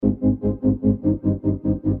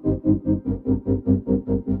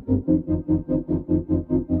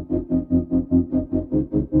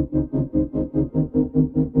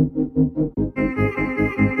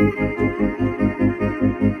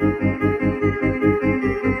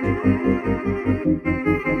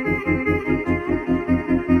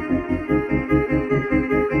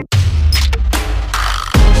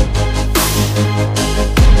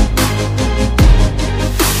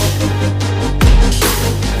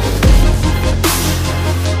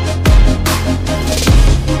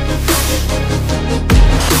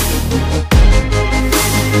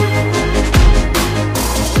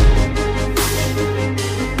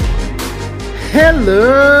Hello,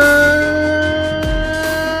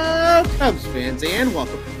 Cubs fans, and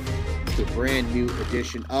welcome to a brand new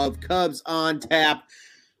edition of Cubs on Tap.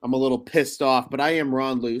 I'm a little pissed off, but I am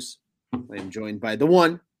Ron Luce. I am joined by the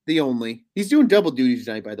one, the only. He's doing double duty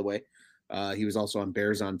tonight, by the way. He was also on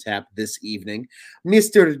Bears on Tap this evening.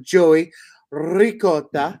 Mr. Joey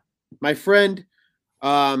Ricotta, my friend. We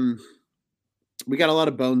got a lot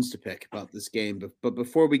of bones to pick about this game, but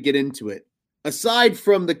before we get into it, aside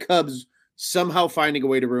from the Cubs somehow finding a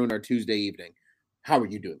way to ruin our Tuesday evening, how are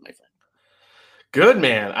you doing, my friend? Good,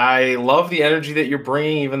 man. I love the energy that you're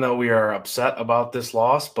bringing, even though we are upset about this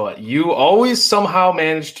loss. But you always somehow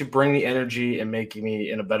manage to bring the energy and make me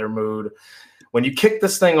in a better mood when you kick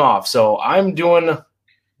this thing off. So I'm doing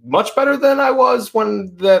much better than I was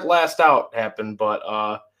when that last out happened. But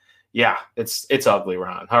yeah, it's ugly,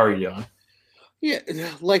 Ron. How are you doing? Yeah,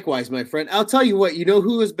 likewise, my friend. I'll tell you what, you know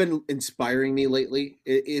who has been inspiring me lately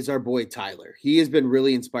is our boy Tyler. He has been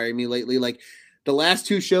really inspiring me lately. Like the last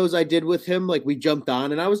two shows I did with him, like we jumped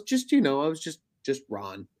on and I was just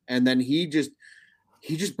Ron. And then he just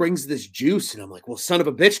brings this juice and I'm like, well, son of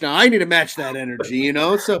a bitch, now I need to match that energy, you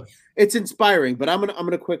know? So it's inspiring, but I'm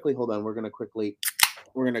gonna quickly hold on. We're gonna quickly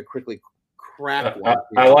crack one.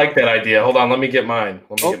 I like that idea. Hold on, let me get mine.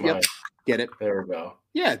 Mine. Get it. There we go.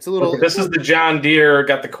 Yeah, it's a little. This is the John Deere.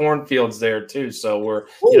 Got the cornfields there too, so we're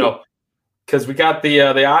because we got the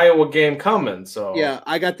Iowa game coming. So yeah,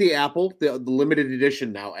 I got the Apple, the limited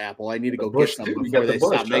edition now. Apple. I need to go get some before they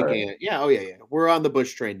stop making it. Yeah, yeah. We're on the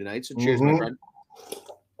Bush train tonight. So cheers, my friend.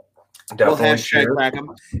 Definitely. We'll hashtag crack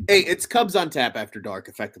 'em. Hey, it's Cubs on Tap after dark.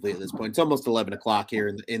 Effectively at this point, it's almost 11 o'clock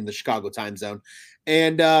here in the Chicago time zone,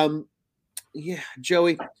 and yeah,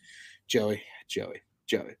 Joey.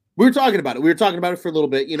 We were talking about it. For a little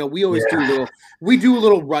bit. You know, we always do a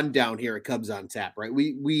little rundown here at Cubs on Tap, right?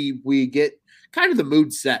 We get kind of the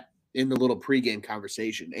mood set in the little pregame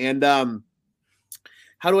conversation. And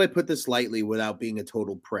how do I put this lightly without being a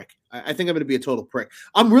total prick? I think I'm going to be a total prick.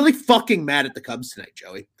 I'm really fucking mad at the Cubs tonight,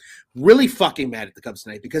 Joey. Really fucking mad at the Cubs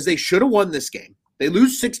tonight because they should have won this game. They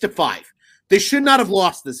lose 6-5. They should not have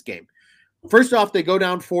lost this game. First off, they go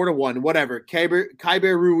down 4-1, whatever.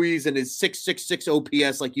 Kyber Ruiz and his 666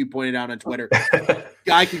 OPS, like you pointed out on Twitter.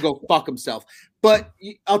 Guy can go fuck himself. But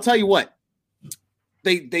I'll tell you what.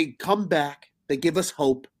 They come back. They give us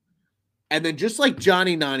hope. And then just like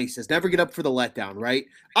Johnny Nani says, never get up for the letdown, right?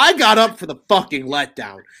 I got up for the fucking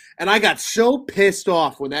letdown. And I got so pissed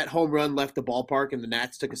off when that home run left the ballpark and the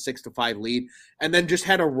Nats took a 6-5 lead and then just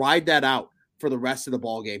had to ride that out for the rest of the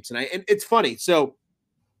ball game tonight. And it's funny. So,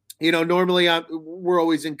 you know, normally we're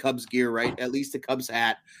always in Cubs gear, right? At least a Cubs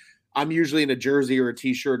hat. I'm usually in a jersey or a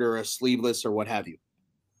T-shirt or a sleeveless or what have you.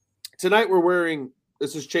 Tonight we're wearing,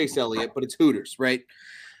 this is Chase Elliott, but it's Hooters, right?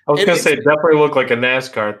 I was going to say, it definitely looked like a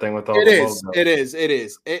NASCAR thing with all the logos. It is.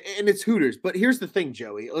 And it's Hooters. But here's the thing,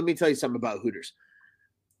 Joey. Let me tell you something about Hooters.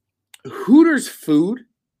 Hooters food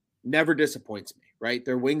never disappoints me, right?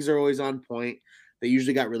 Their wings are always on point. They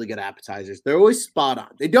usually got really good appetizers. They're always spot on.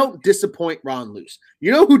 They don't disappoint Ron Luce.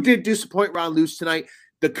 You know who did disappoint Ron Luce tonight?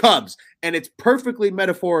 The Cubs. And it's perfectly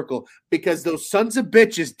metaphorical because those sons of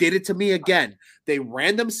bitches did it to me again. They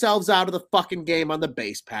ran themselves out of the fucking game on the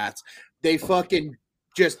base paths. They fucking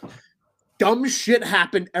just dumb shit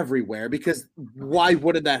happened everywhere because why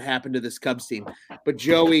wouldn't that happen to this Cubs team? But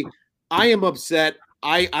Joey, I am upset.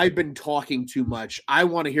 I've been talking too much. I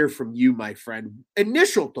want to hear from you, my friend.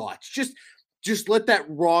 Initial thoughts. Just let that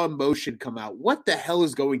raw emotion come out. What the hell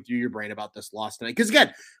is going through your brain about this loss tonight? Because,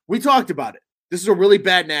 again, we talked about it. This is a really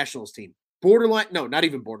bad Nationals team. Borderline. No, not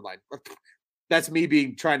even borderline. That's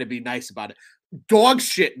me trying to be nice about it. Dog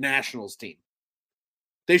shit Nationals team.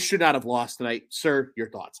 They should not have lost tonight. Sir,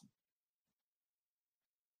 your thoughts?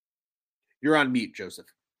 You're on mute, Joseph.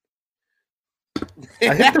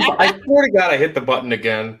 I swear to God, I hit the button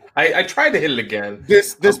again. I tried to hit it again.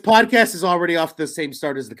 This podcast is already off the same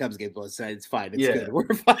start as the Cubs game. Let's say it's fine. It's good. We're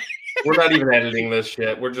fine. We're not even editing this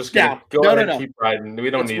shit. We're just gonna go ahead and keep riding. We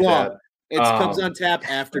don't need that. It's Cubs on Tap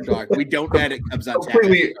after dark. We don't edit Cubs on Tap.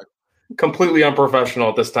 Completely unprofessional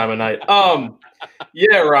at this time of night.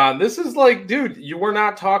 Yeah, Ron. This is like, dude, you were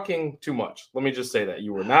not talking too much. Let me just say that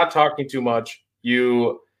you were not talking too much.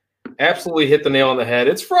 You absolutely hit the nail on the head.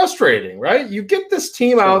 It's frustrating, right? You get this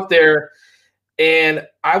team out there, and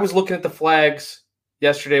I was looking at the flags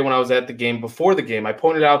yesterday when I was at the game. Before the game, I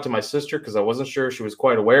pointed out to my sister because I wasn't sure she was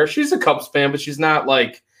quite aware. She's a Cubs fan, but she's not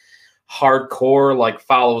like hardcore, like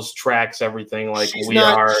follows, tracks everything like we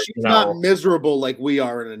are. She's not miserable like we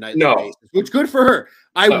are on a nightly basis, which good for her.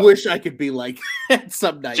 I wish I could be like that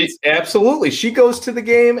some nights. Absolutely. She goes to the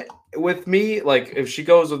game with me, like if she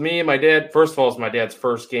goes with me and my dad, first of all, it's my dad's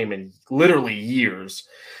first game in literally years.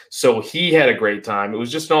 So he had a great time. It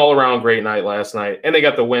was just an all-around great night last night. And they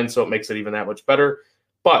got the win, so it makes it even that much better.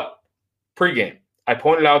 But pregame, I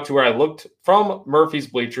pointed out to where I looked from Murphy's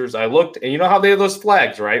bleachers. I looked, and you know how they have those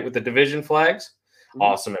flags, right? With the division flags? Mm-hmm.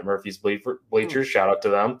 Awesome at Murphy's bleachers. Mm-hmm. Shout out to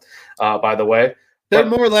them, by the way. They're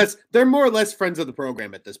more or less friends of the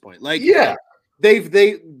program at this point. Like, yeah. They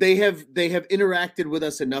have interacted with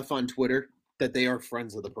us enough on Twitter that they are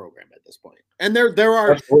friends of the program at this point. And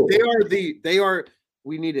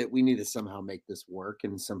we need to somehow make this work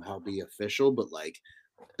and somehow be official, but like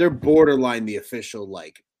they're borderline the official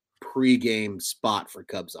like pregame spot for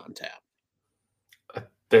Cubs on Tap.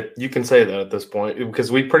 That you can say that at this point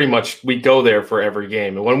because we go there for every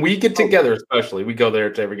game. And when we get together, especially, we go there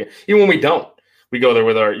to every game. Even when we don't, we go there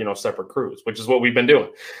with our separate crews, which is what we've been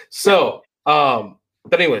doing. So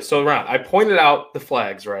but anyway, so Ron, I pointed out the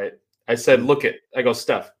flags, right? I said, look at, I go,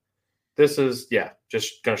 Steph, this is,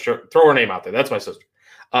 just going to throw her name out there. That's my sister.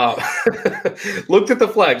 Looked at the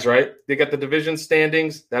flags, right? They got the division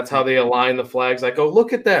standings. That's how they align the flags. I go,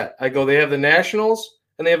 look at that. I go, they have the Nationals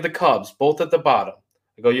and they have the Cubs, both at the bottom.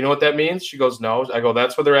 I go, you know what that means? She goes, no. I go,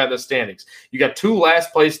 that's where they're at in the standings. You got two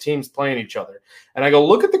last place teams playing each other. And I go,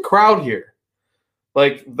 look at the crowd here.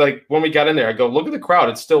 Like when we got in there, I go, look at the crowd.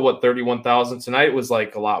 It's still, 31,000. Tonight it was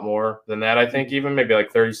like a lot more than that, I think, even maybe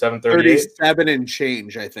like 37, 38. 37 and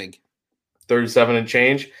change, I think. 37 and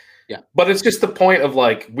change. Yeah. But it's just the point of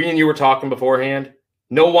like, we and you were talking beforehand.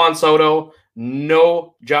 No Juan Soto,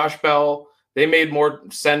 no Josh Bell. They made more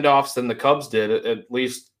send-offs than the Cubs did, at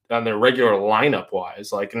least on their regular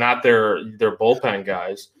lineup-wise. Like, not their bullpen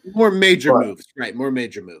guys. More major moves, right? More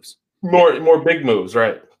major moves. More big moves,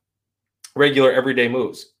 right? Regular everyday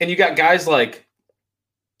moves. And you got guys like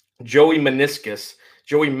Joey Meniscus,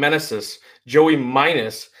 Joey Meneses, Joey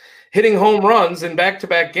Minus hitting home runs in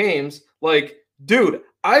back-to-back games. Like, dude,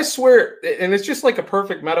 I swear, and it's just like a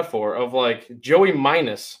perfect metaphor of like Joey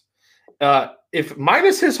Minus. If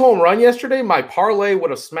Minus his home run yesterday, my parlay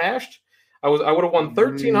would have smashed. I would have won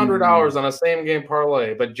 $1,300 on a same game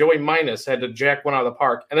parlay, but Joey Minus had to jack one out of the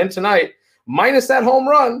park. And then tonight, minus that home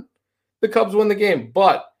run, the Cubs win the game.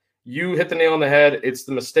 But you hit the nail on the head. It's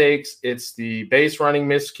the mistakes. It's the base running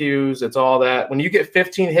miscues. It's all that. When you get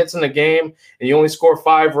 15 hits in a game and you only score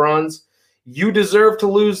 5 runs, you deserve to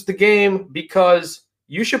lose the game because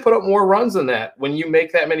you should put up more runs than that when you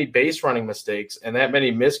make that many base running mistakes and that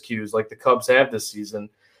many miscues like the Cubs have this season.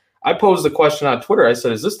 I posed the question on Twitter. I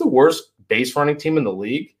said, is this the worst base running team in the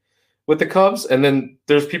league with the Cubs? And then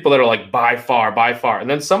there's people that are like, by far. And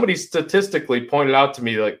then somebody statistically pointed out to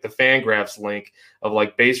me like the Fangraphs link of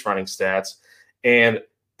like base running stats. And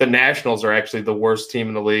the Nationals are actually the worst team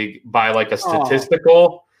in the league by like a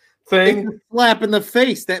statistical thing. It's a slap in the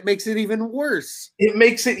face. That makes it even worse. It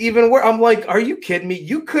makes it even worse. I'm like, are you kidding me?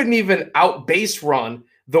 You couldn't even out base run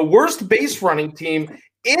the worst base running team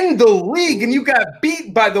in the league, and you got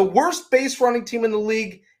beat by the worst base running team in the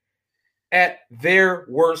league at their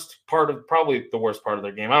worst part of, probably the worst part of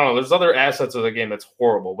their game. I don't know. There's other assets of the game that's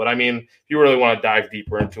horrible, but I mean, if you really want to dive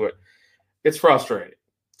deeper into it, it's frustrating.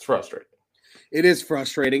 It's frustrating. It is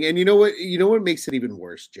frustrating. And you know what makes it even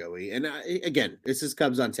worse, Joey? And again, this is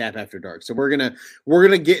Cubs on Tap After Dark. So we're going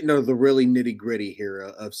to get into the really nitty gritty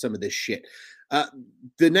here of some of this shit.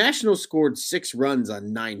 The Nationals scored 6 runs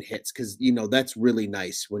on 9 hits. Cause that's really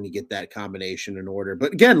nice when you get that combination in order.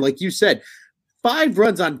 But again, like you said, 5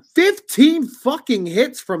 runs on 15 fucking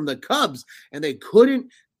hits from the Cubs, and they couldn't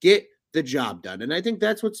get the job done. And I think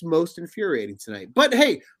that's what's most infuriating tonight. But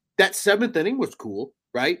hey, that 7th inning was cool,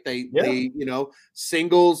 right? They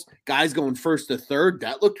singles, guys going first to third.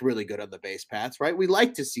 That looked really good on the base paths, right? We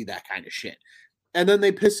like to see that kind of shit. And then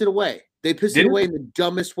they piss it away. They piss it away in the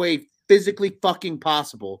dumbest way physically fucking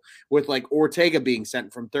possible, with like Ortega being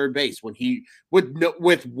sent from third base when he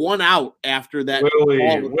with 1 out after that.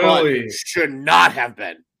 Willie should not have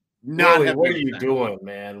been. What are you doing,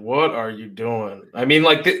 man? What are you doing? I mean,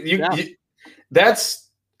 like that's,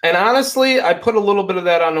 and honestly, I put a little bit of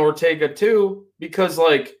that on Ortega too, because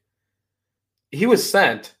like he was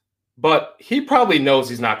sent, but he probably knows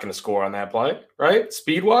he's not going to score on that play, right?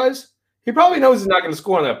 Speed wise, he probably knows he's not going to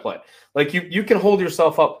score on that play. Like you can hold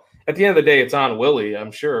yourself up. At the end of the day, it's on Willie,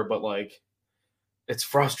 I'm sure, but like it's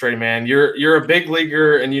frustrating, man. You're a big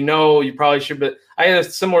leaguer, and you probably should be. I had a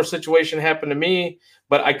similar situation happen to me,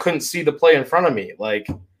 but I couldn't see the play in front of me. Like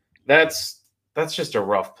that's just a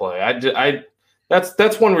rough play.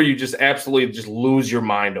 That's one where you just absolutely just lose your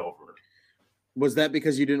mind over. Was that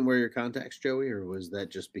because you didn't wear your contacts, Joey, or was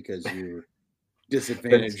that just because you were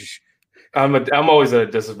disadvantaged I'm always at a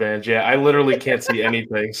disadvantage. Yeah, I literally can't see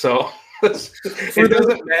anything. So it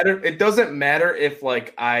doesn't matter. It doesn't matter if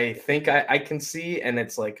like I think I can see and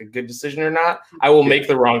it's like a good decision or not. I will make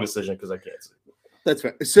the wrong decision because I can't see. That's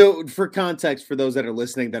right. So for context, for those that are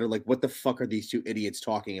listening that are like, what the fuck are these two idiots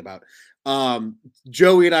talking about?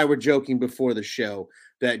 Joey and I were joking before the show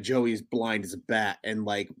that Joey's blind as a bat. And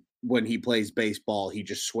like when he plays baseball, he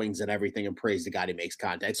just swings at everything and prays to God he makes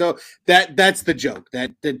contact. So that's the joke.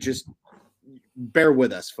 That just bear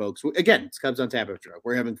with us, folks. Again, it's Cubs on Tap after dark.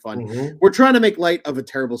 We're having fun. Mm-hmm. We're trying to make light of a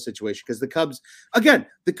terrible situation because the Cubs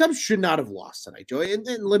should not have lost tonight, Joey. And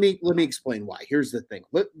let me explain why. Here's the thing.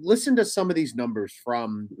 Listen to some of these numbers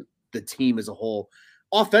from the team as a whole,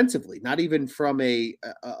 offensively, not even from a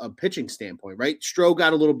pitching standpoint, right? Stroh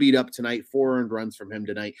got a little beat up tonight, 4 earned runs from him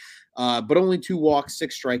tonight, but only 2 walks,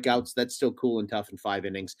 6 strikeouts. That's still cool and tough in 5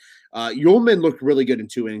 innings. Ullman looked really good in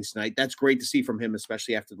 2 innings tonight. That's great to see from him,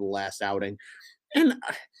 especially after the last outing. And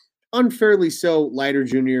unfairly so, Leiter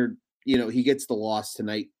Jr., he gets the loss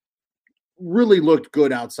tonight. Really looked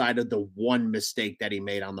good outside of the one mistake that he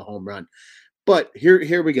made on the home run. But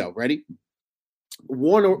here we go. Ready?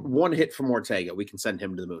 One hit from Ortega. We can send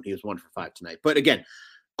him to the moon. He was 1 for 5 tonight. But again,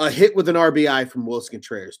 a hit with an RBI from Willson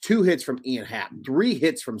Contreras, 2 hits from Ian Happ, 3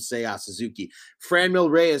 hits from Seiya Suzuki.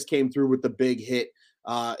 Franmil Reyes came through with the big hit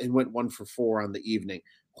and went 1 for 4 on the evening.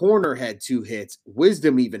 Horner had 2 hits.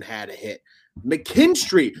 Wisdom even had a hit.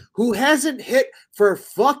 McKinstry, who hasn't hit for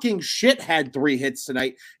fucking shit, had 3 hits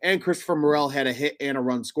tonight. And Christopher Morel had a hit and a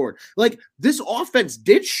run scored. Like, this offense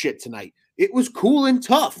did shit tonight. It was cool and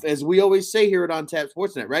tough, as we always say here at On Tap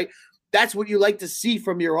Sportsnet, right? That's what you like to see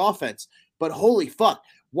from your offense. But holy fuck,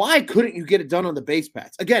 why couldn't you get it done on the base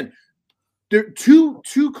paths? Again, there are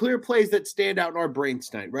two clear plays that stand out in our brains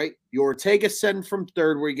tonight, right? Your Ortega send from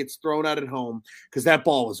third where he gets thrown out at home because that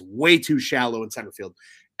ball was way too shallow in center field.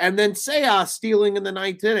 And then Seiya stealing in the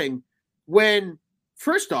 9th inning when,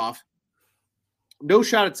 first off, no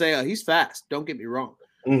shot at Seiya. He's fast. Don't get me wrong.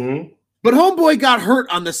 Mm-hmm. But homeboy got hurt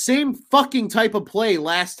on the same fucking type of play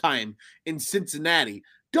last time in Cincinnati.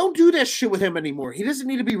 Don't do that shit with him anymore. He doesn't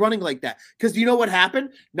need to be running like that. Because you know what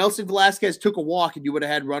happened? Nelson Velasquez took a walk and you would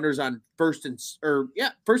have had runners on first and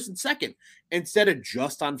second instead of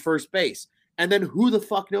just on first base. And then who the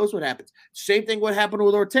fuck knows what happens? Same thing would happen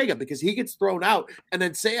with Ortega because he gets thrown out and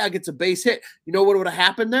then Seiya gets a base hit. You know what would have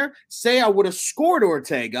happened there? Seiya would have scored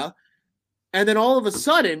Ortega. And then all of a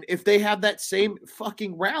sudden, if they have that same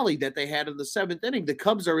fucking rally that they had in the 7th inning, the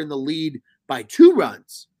Cubs are in the lead by 2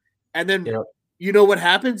 runs. And then you know what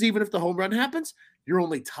happens? Even if the home run happens, you're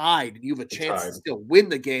only tied and you have a chance to still win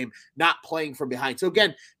the game, not playing from behind. So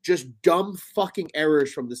again, just dumb fucking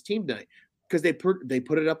errors from this team tonight because they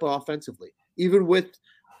put it up offensively, even with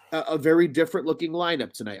a very different looking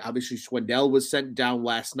lineup tonight. Obviously, Schwindel was sent down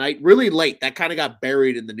last night, really late. That kind of got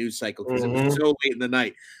buried in the news cycle because it was so late in the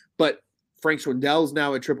night. But Frank Schwindel's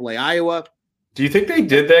now at AAA Iowa. Do you think they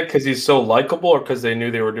did that because he's so likable, or because they knew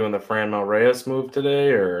they were doing the Franmil Reyes move today,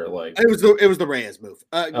 or like it was the Reyes move?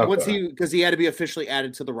 Okay. Because he had to be officially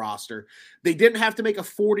added to the roster. They didn't have to make a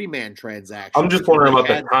 40-man transaction. I'm just wondering about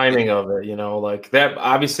the timing of it. Like that.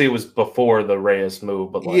 Obviously, it was before the Reyes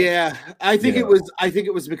move, but I think it was. I think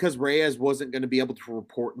it was because Reyes wasn't going to be able to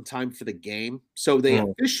report in time for the game, so they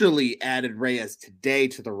officially added Reyes today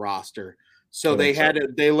to the roster. So they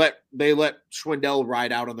let Schwindel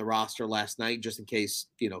ride out on the roster last night just in case,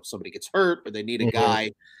 somebody gets hurt or they need a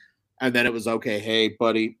guy. And then it was, okay, hey,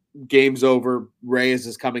 buddy, game's over. Reyes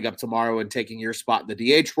is coming up tomorrow and taking your spot in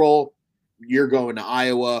the DH role. You're going to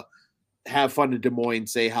Iowa. Have fun in Des Moines.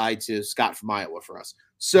 Say hi to Scott from Iowa for us.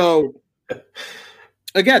 So,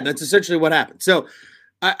 again, that's essentially what happened. So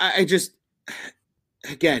I just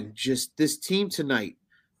this team tonight,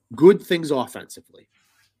 good things offensively.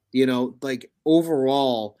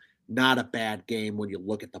 Overall, not a bad game when you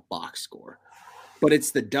look at the box score. But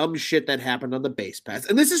it's the dumb shit that happened on the base pass.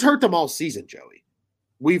 And this has hurt them all season, Joey.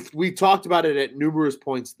 We've talked about it at numerous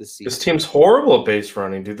points this season. This team's horrible at base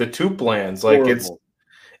running, dude. The 2 plans. Like,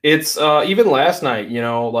 it's even last night,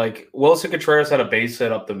 Willson Contreras had a base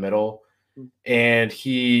hit up the middle. And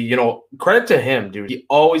he, credit to him, dude. He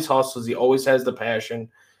always hustles. He always has the passion.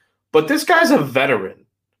 But this guy's a veteran.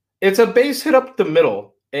 It's a base hit up the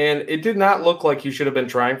middle. And it did not look like he should have been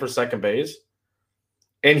trying for second base.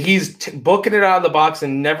 And he's booking it out of the box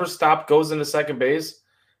and never stopped, goes into second base.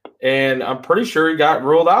 And I'm pretty sure he got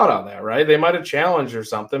ruled out on that, right? They might have challenged or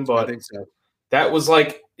something, but I think so. That was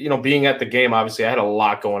like, being at the game, obviously I had a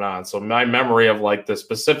lot going on. So my memory of like the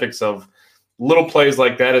specifics of little plays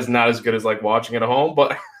like that is not as good as like watching it at home,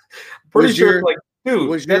 but pretty sure like dude.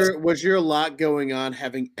 Was your lot going on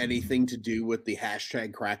having anything to do with the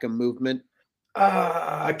hashtag Kraken movement?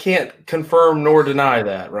 I can't confirm nor deny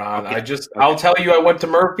that, Ron. Okay. I'll tell you I went to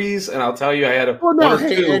Murphy's, and I'll tell you I had one or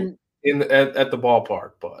two at the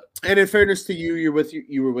ballpark. But and in fairness to you, you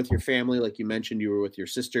were with your family, like you mentioned. You were with your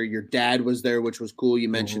sister. Your dad was there, which was cool. You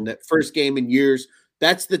mentioned that first game in years.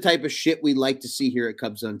 That's the type of shit we like to see here at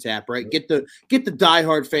Cubs on Tap, right? Get the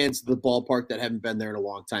diehard fans to the ballpark that haven't been there in a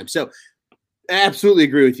long time. So I absolutely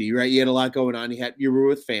agree with you, right? You had a lot going on. You were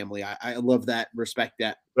with family. I love that, respect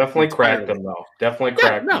that. Definitely cracked them though. Definitely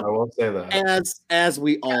cracked them. I will say that. As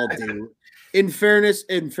we all do. In fairness,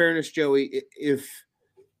 Joey, if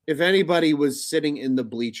anybody was sitting in the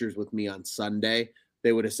bleachers with me on Sunday,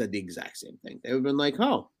 they would have said the exact same thing. They would have been like,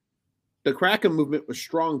 "Oh, the Kraken movement was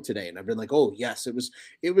strong today," and I've been like, "Oh yes, it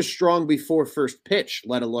was strong before first pitch,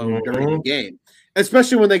 let alone during the game."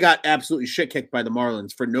 Especially when they got absolutely shit kicked by the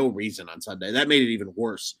Marlins for no reason on Sunday. That made it even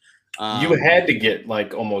worse. You had to get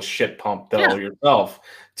like almost shit pumped though yourself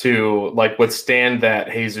to like withstand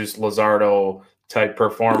that Jesus Luzardo type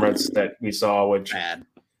performance that we saw. Which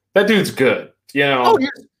that dude's good, you know. Oh, yeah,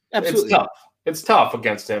 absolutely. It's tough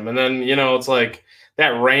against him, and then it's like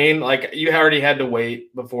that rain. Like you already had to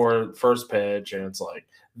wait before first pitch, and it's like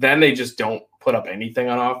then they just don't put up anything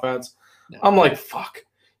on offense. No. I'm like, fuck.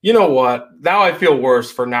 You know what? Now I feel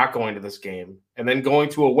worse for not going to this game and then going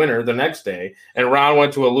to a winner the next day. And Ron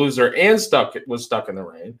went to a loser and was stuck in the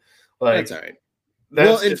rain. Like, that's all right.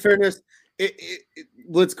 Well, in fairness,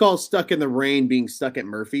 let's call stuck in the rain being stuck at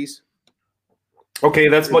Murphy's. Okay,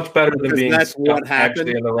 that's much better than being that's what happened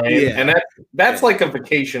in the rain. Yeah. And that's like a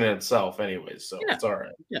vacation in itself, anyways. So it's all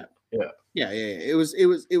right. Yeah. It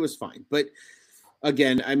was fine, but.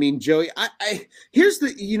 Again, I mean, Joey, here's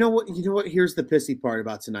the, you know what, here's the pissy part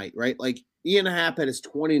about tonight, right? Like Ian Happ had his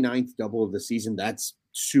 29th double of the season. That's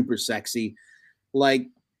super sexy. Like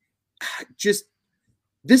just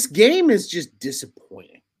this game is just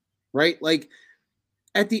disappointing, right? Like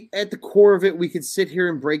at the core of it, we could sit here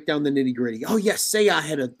and break down the nitty gritty. Oh yes, Seiya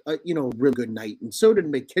had a real good night, and so did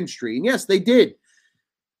McKinstry, and yes, they did.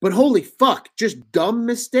 But holy fuck, just dumb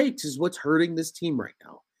mistakes is what's hurting this team right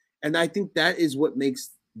now. And I think that is what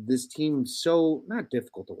makes this team so not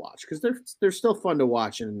difficult to watch because they're still fun to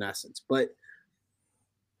watch in essence. But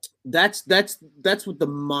that's what the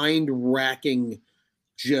mind-racking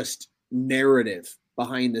just narrative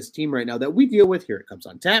behind this team right now that we deal with here at Cubs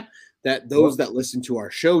on Tap, that those that listen to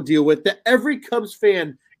our show deal with, that every Cubs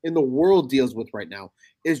fan in the world deals with right now,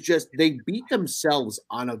 is just they beat themselves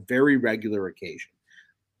on a very regular occasion.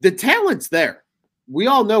 The talent's there. We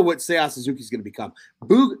all know what Seiya Suzuki is going to become.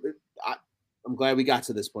 I'm glad we got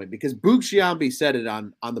to this point because Boog Sciambi said it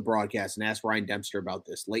on the broadcast and asked Ryan Dempster about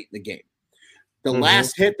this late in the game. The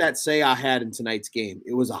last hit that Seiya had in tonight's game,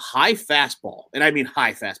 it was a high fastball. And I mean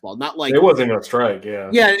high fastball, not like it wasn't a strike, yeah.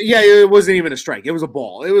 Yeah, it wasn't even a strike. It was a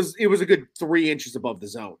ball. It was a good 3 inches above the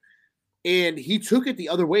zone. And he took it the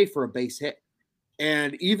other way for a base hit.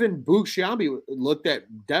 And even Boog Sciambi looked at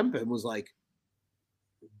Demp and was like,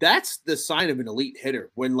 that's the sign of an elite hitter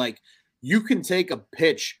when like you can take a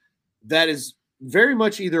pitch that is very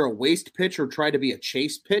much either a waste pitch or try to be a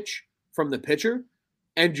chase pitch from the pitcher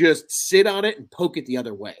and just sit on it and poke it the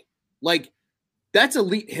other way. Like that's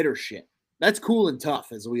elite hitter shit. That's cool and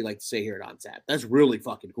tough, as we like to say here at OnTap. That's really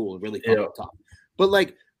fucking cool and really fucking tough. But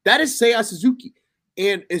like that is Seiya Suzuki.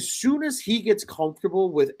 And as soon as he gets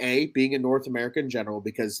comfortable with being in North America in general,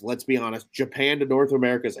 because let's be honest, Japan to North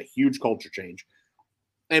America is a huge culture change.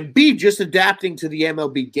 And B, just adapting to the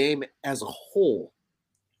MLB game as a whole.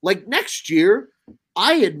 Like next year,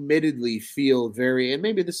 I admittedly feel very, and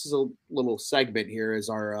maybe this is a little segment here as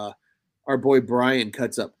our boy Brian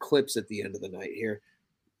cuts up clips at the end of the night here.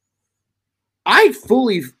 I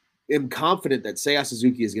fully am confident that Seiya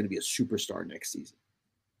Suzuki is going to be a superstar next season.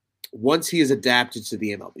 Once he is adapted to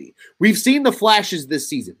the MLB. We've seen the flashes this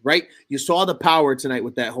season, right? You saw the power tonight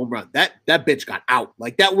with that home run. That bitch got out.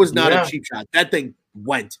 Like that was not a cheap shot. That thing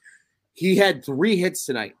went. He had 3 hits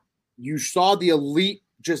tonight. You saw the elite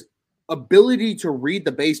just ability to read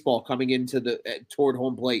the baseball coming into toward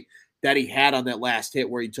home plate that he had on that last hit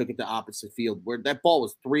where he took it to opposite field, where that ball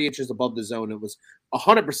was 3 inches above the zone. It was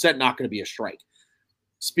 100% not going to be a strike.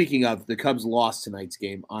 Speaking of, the Cubs lost tonight's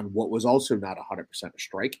game on what was also not 100% a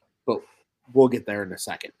strike, but we'll get there in a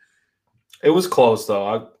second. It was close,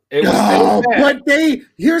 though. But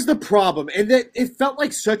here's the problem, and that it felt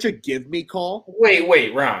like such a give me call.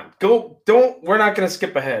 Wait, Ron, we're not going to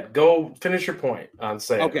skip ahead. Go finish your point on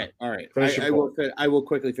Seiya. Okay, all right. I will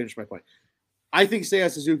quickly finish my point. I think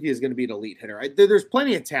Seiya Suzuki is going to be an elite hitter. There's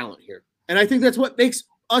plenty of talent here, and I think that's what makes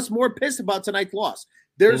us more pissed about tonight's loss.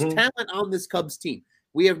 There's talent on this Cubs team.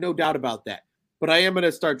 We have no doubt about that. But I am going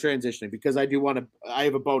to start transitioning because I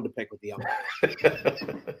have a bone to pick with the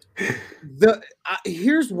umpire.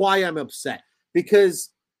 Here's why I'm upset, because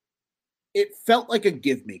it felt like a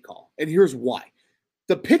give me call. And here's why.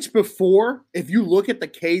 The pitch before, if you look at the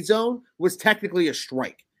K zone, was technically a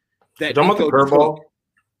strike. That Nico the curveball?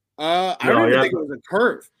 I don't even think it was a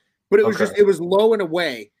curve, but it was it was low and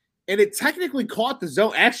away. And it technically caught the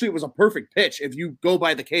zone. Actually, it was a perfect pitch if you go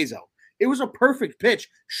by the K zone. It was a perfect pitch.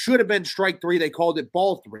 Should have been strike 3. They called it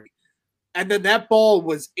ball 3. And then that ball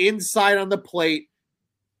was inside on the plate.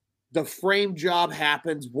 The frame job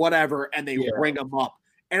happens, whatever, and they ring them up.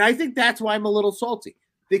 And I think that's why I'm a little salty,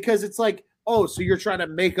 because it's like, oh, so you're trying to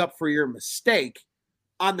make up for your mistake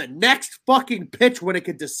on the next fucking pitch when it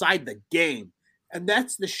could decide the game. And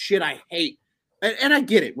that's the shit I hate. And I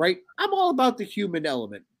get it, right? I'm all about the human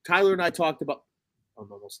element. Tyler and I talked about –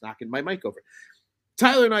 I'm almost knocking my mic over.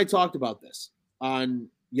 Tyler and I talked about this on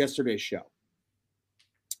yesterday's show.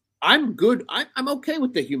 I'm good. I'm okay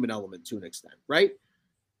with the human element to an extent, right?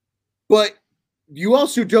 But you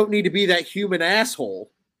also don't need to be that human asshole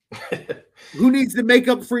who needs to make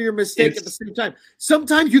up for your mistake at the same time.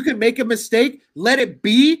 Sometimes you can make a mistake, let it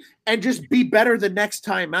be, and just be better the next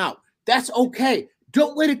time out. That's okay.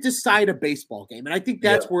 Don't let it decide a baseball game. And I think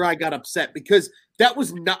that's where I got upset, because that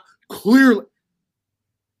was not clearly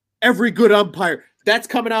every good umpire. That's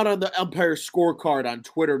coming out on the umpire scorecard on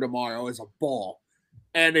Twitter tomorrow as a ball.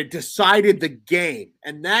 And it decided the game.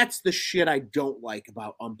 And that's the shit I don't like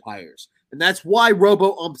about umpires. And that's why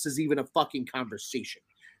robo-umps is even a fucking conversation.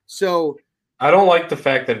 So I don't like the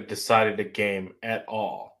fact that it decided the game at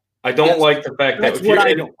all. I don't like the fact that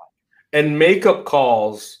I don't like. And makeup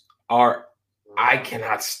calls are, I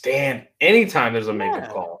cannot stand anytime there's a makeup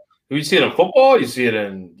call. You see it in football, you see it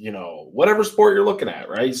in, whatever sport you're looking at,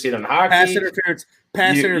 right? You see it in hockey.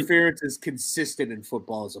 Pass interference is consistent in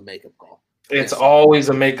football as a makeup call. It's always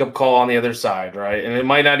a makeup call on the other side, right? And it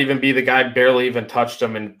might not even be the guy barely even touched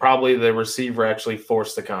him, and probably the receiver actually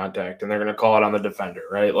forced the contact, and they're going to call it on the defender,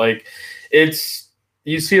 right? Like,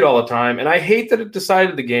 you see it all the time. And I hate that it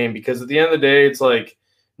decided the game, because at the end of the day, it's like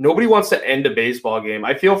nobody wants to end a baseball game.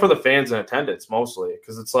 I feel for the fans in attendance mostly,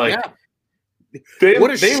 because it's like,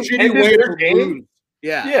 what a shitty way to game.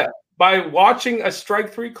 Yeah. By watching a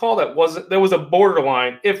strike 3 call that was a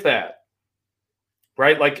borderline, if that,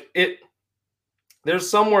 right? Like there's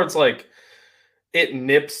somewhere it's like it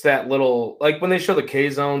nips that little, like when they show the K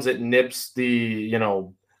zones, it nips the,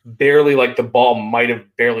 barely, like the ball might have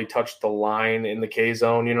barely touched the line in the K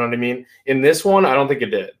zone. You know what I mean? In this one, I don't think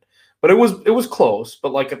it did, but it was close.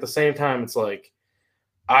 But like at the same time, it's like,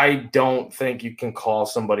 I don't think you can call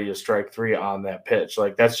somebody a strike 3 on that pitch.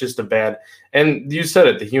 Like, that's just a bad, and you said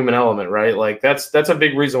it, the human element, right? Like that's a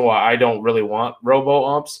big reason why I don't really want robo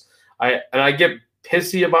umps. I get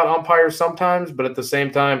pissy about umpires sometimes, but at the same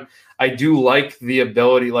time, I do like the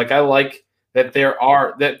ability. Like, I like that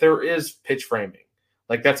there is pitch framing.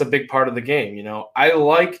 Like, that's a big part of the game. I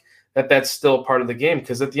like that that's still part of the game,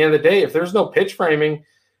 because at the end of the day, if there's no pitch framing,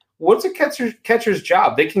 what's a catcher's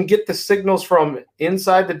job? They can get the signals from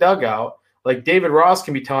inside the dugout. Like David Ross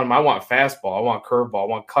can be telling him, I want fastball, I want curveball, I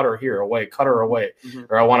want cutter here, away, cutter away,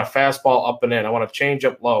 or I want a fastball up and in, I want to change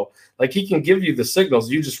up low. Like, he can give you the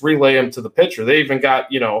signals. You just relay them to the pitcher. They even got,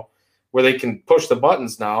 where they can push the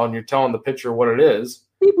buttons now, and you're telling the pitcher what it is.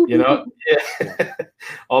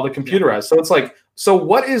 All the computerized. So it's like, so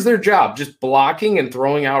what is their job? Just blocking and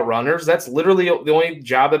throwing out runners? That's literally the only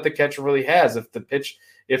job that the catcher really has.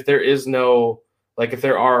 If there is no, like, if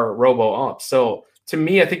there are robo umps. So to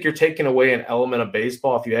me, I think you're taking away an element of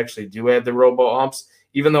baseball if you actually do add the robo umps,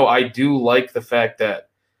 even though I do like the fact that,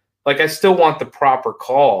 like, I still want the proper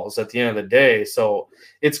calls at the end of the day. So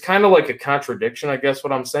it's kind of like a contradiction, I guess,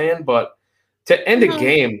 what I'm saying. But to end a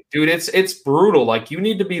game, dude, it's brutal. Like, you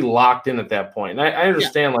need to be locked in at that point. And I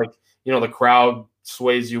understand, like, the crowd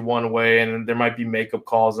sways you one way and there might be makeup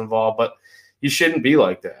calls involved, but you shouldn't be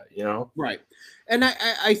like that, Right. And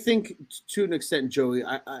I think to an extent, Joey,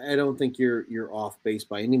 I don't think you're off base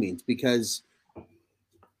by any means, because,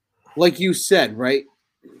 like you said, right,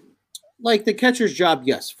 like the catcher's job,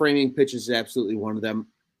 yes, framing pitches is absolutely one of them.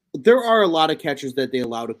 There are a lot of catchers that they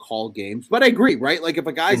allow to call games, but I agree, right? Like, if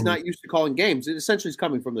a guy's not used to calling games, it essentially is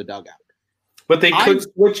coming from the dugout. But they could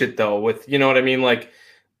switch it, though, with, you know what I mean? Like,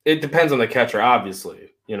 it depends on the catcher, obviously,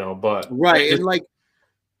 but right. And like,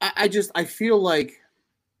 I feel like,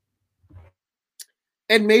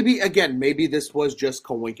 and maybe this was just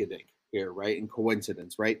coinkydink here, right? And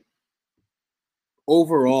coincidence, right?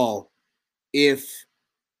 Overall, if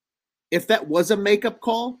that was a makeup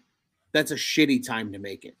call, that's a shitty time to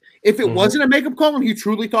make it. If it Mhm. wasn't a makeup call and he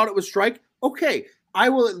truly thought it was strike, okay, I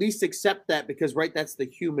will at least accept that because, right, that's the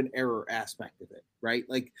human error aspect of it, right?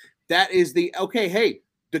 Like that is the, okay, hey,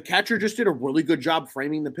 the catcher just did a really good job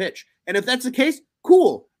framing the pitch. And if that's the case,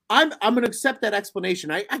 cool. I'm going to accept that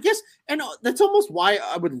explanation. I guess, and that's almost why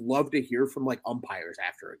I would love to hear from like umpires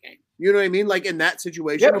after a game. You know what I mean? Like in that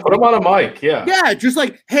situation. Yeah, put him on a mic. Yeah. Yeah, just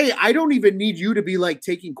like, hey, I don't even need you to be like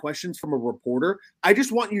taking questions from a reporter. I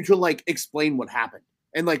just want you to like explain what happened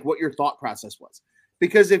and like what your thought process was.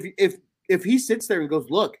 Because if he sits there and goes,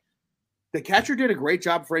 look, the catcher did a great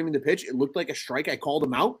job framing the pitch. It looked like a strike. I called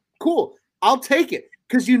him out. Cool. I'll take it.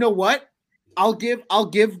 Because you know what? I'll give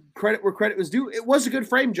credit where credit was due. It was a good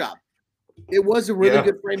frame job. It was a really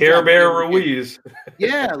good frame Care job. Bear Ruiz.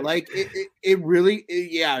 Yeah, like it really,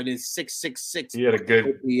 yeah, it is 666. He had a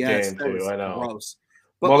good OPS. game too. I know. Gross.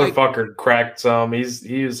 But motherfucker like, cracked some. He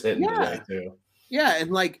was hitting today too. Yeah,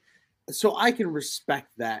 and like, so I can respect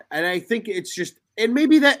that, and I think it's just, and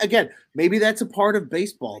maybe that again, maybe that's a part of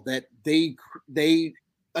baseball that they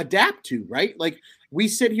adapt to, right? Like we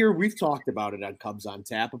sit here, we've talked about it on Cubs on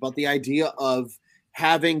Tap about the idea of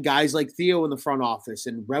having guys like Theo in the front office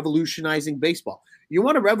and revolutionizing baseball. You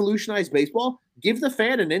want to revolutionize baseball? Give the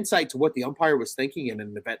fan an insight to what the umpire was thinking in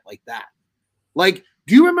an event like that. Like,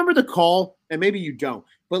 do you remember the call? And maybe you don't,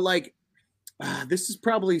 but like, this is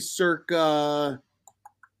probably circa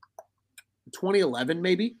 2011,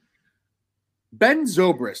 maybe. Ben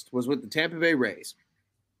Zobrist was with the Tampa Bay Rays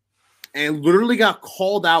and literally got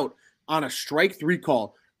called out on a strike 3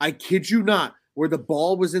 call. I kid you not, where the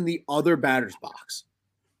ball was in the other batter's box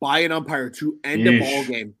by an umpire to end a ball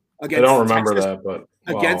game against. I don't remember that, but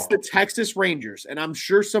wow. Against the Texas Rangers, and I'm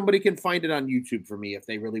sure somebody can find it on YouTube for me if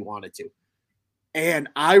they really wanted to. And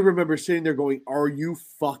I remember sitting there going, "Are you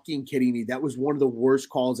fucking kidding me? That was one of the worst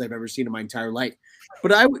calls I've ever seen in my entire life."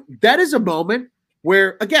 But that is a moment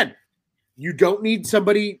where, again, you don't need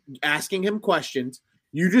somebody asking him questions.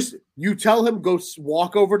 You tell him go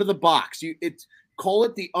walk over to the box. Call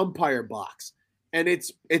it the umpire box. And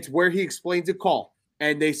it's where he explains a call.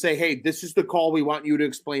 And they say, hey, this is the call we want you to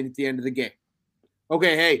explain at the end of the game.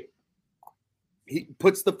 Okay, hey. He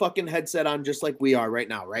puts the fucking headset on just like we are right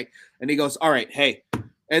now, right? And he goes, all right, hey.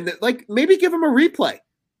 And like maybe give him a replay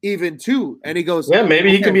even too. And he goes, yeah, maybe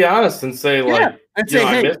okay. He can be honest and say, like, and say,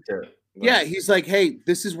 hey, I missed it. Yeah, he's like, hey,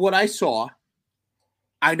 this is what I saw.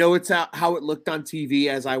 I know it's how it looked on TV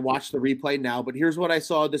as I watched the replay now, but here's what I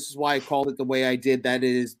saw. This is why I called it the way I did.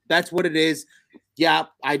 That's what it is. Yeah,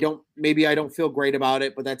 maybe I don't feel great about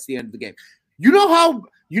it, but that's the end of the game. You know how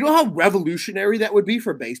revolutionary that would be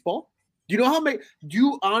for baseball? Do you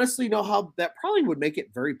honestly know how that probably would make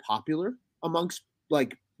it very popular amongst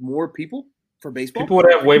like more people for baseball? People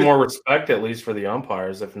would have way more respect, at least for the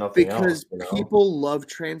umpires, if nothing else. Because people love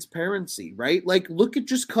transparency, right? Like, look at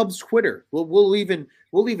just Cubs Twitter. We'll even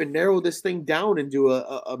narrow this thing down into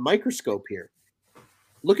a microscope here.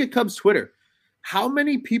 Look at Cubs Twitter. How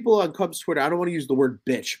many people on Cubs Twitter? I don't want to use the word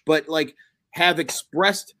bitch, but like have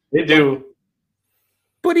expressed. They do.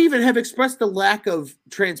 But even have expressed the lack of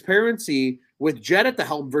transparency with Jed at the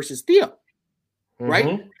helm versus Theo, right?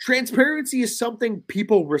 Mm-hmm. Transparency is something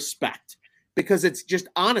people respect because it's just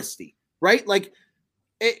honesty, right? Like,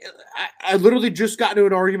 I literally just got into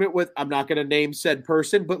an argument with, I'm not going to name said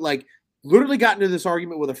person, but like literally got into this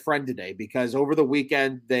argument with a friend today because over the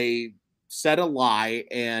weekend they said a lie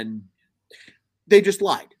and they just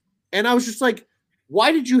lied. And I was just like,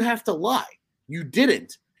 why did you have to lie? You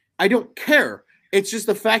didn't. I don't care. It's just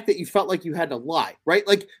the fact that you felt like you had to lie, right?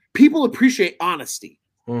 Like people appreciate honesty.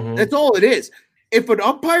 Mm-hmm. That's all it is. If an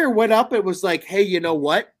umpire went up and was like, hey, you know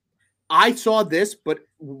what? I saw this, but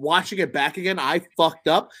watching it back again, I fucked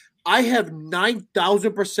up. I have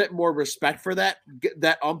 9,000% more respect for that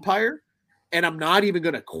umpire. And I'm not even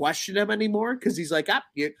going to question him anymore because he's like,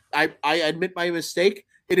 I admit my mistake.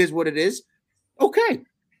 It is what it is. Okay.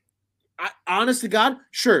 Honest to God,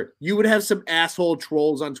 sure, you would have some asshole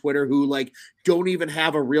trolls on Twitter who like don't even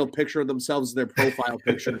have a real picture of themselves in their profile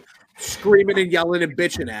picture, screaming and yelling and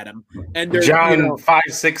bitching at him. And they're John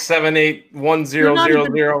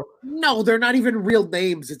 5678100. No, they're not even real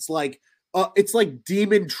names. It's like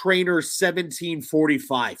Demon Trainer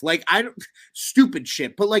 1745. Like stupid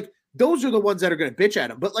shit. But like those are the ones that are going to bitch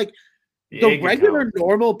at him. But like the regular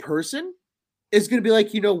normal person is going to be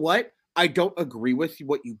like, you know what? I don't agree with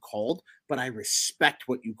what you called, but I respect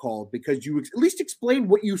what you called because you at least explained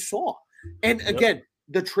what you saw. And again,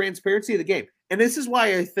 the transparency of the game. And this is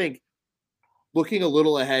why I think looking a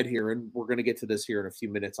little ahead here, and we're going to get to this here in a few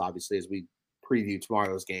minutes, obviously, as we preview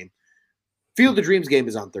tomorrow's game. Field of Dreams game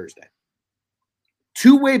is on Thursday.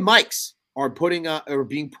 Two-way mics are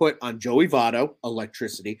being put on Joey Votto,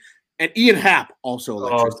 electricity, and Ian Happ, also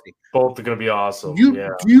electricity. Both are going to be awesome.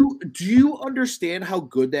 Do you understand how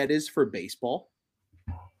good that is for baseball?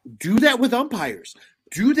 Do that with umpires.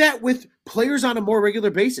 Do that with players on a more regular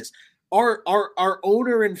basis. Our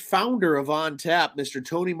owner and founder of On Tap, Mr.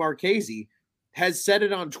 Tony Marchese, has said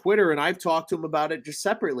it on Twitter, and I've talked to him about it just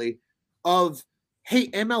separately, of, hey,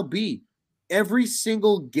 MLB, every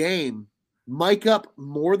single game, mic up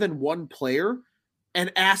more than one player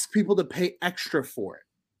and ask people to pay extra for it.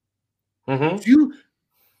 Mm-hmm. You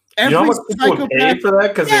know how much people would pay for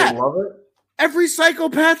that because they love it? Every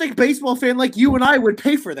psychopathic baseball fan like you and I would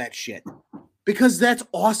pay for that shit. Because that's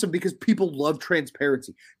awesome, because people love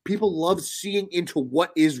transparency. People love seeing into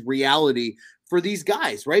what is reality for these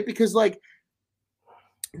guys, right? Because, like,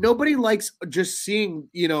 nobody likes just seeing,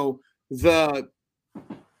 the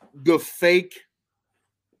fake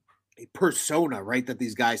persona, right, that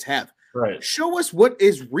these guys have. Right. Show us what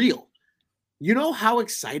is real. You know how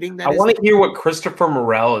exciting that is? I want to hear what Christopher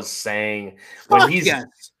Morel is saying when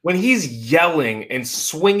he's yelling and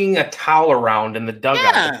swinging a towel around in the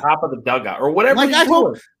dugout, the top of the dugout, or whatever. Like, I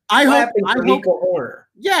hope.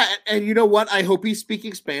 Yeah, and you know what? I hope he's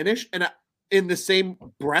speaking Spanish, and in the same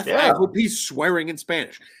breath, I hope he's swearing in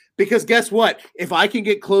Spanish. Because guess what? If I can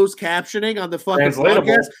get closed captioning on the fucking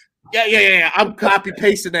podcast, I'm copy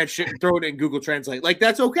pasting that shit and throwing it in Google Translate. Like,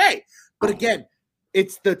 that's okay. But again,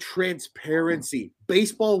 it's the transparency.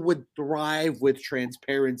 Baseball would thrive with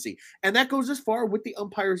transparency. And that goes as far with the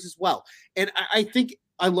umpires as well. And I think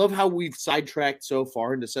I love how we've sidetracked so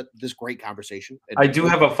far into this great conversation. I do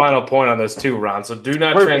have a final point on this too, Ron. So do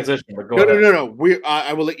not transition. But go ahead. No.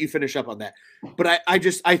 I will let you finish up on that. But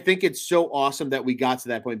I think it's so awesome that we got to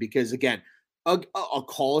that point because, again, a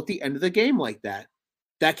call at the end of the game like that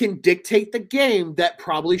can dictate the game that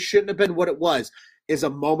probably shouldn't have been what it was. Is a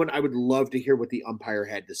moment I would love to hear what the umpire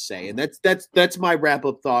had to say. And that's my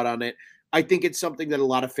wrap-up thought on it. I think it's something that a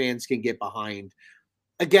lot of fans can get behind.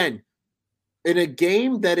 Again, in a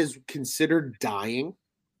game that is considered dying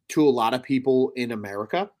to a lot of people in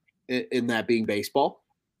America, in that being baseball,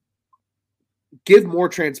 give more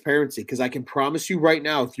transparency, because I can promise you right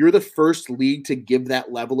now, if you're the first league to give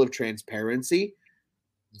that level of transparency,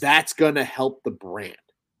 that's going to help the brand.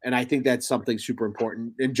 And I think that's something super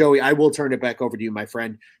important. And Joey, I will turn it back over to you, my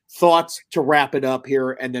friend. Thoughts to wrap it up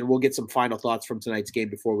here, and then we'll get some final thoughts from tonight's game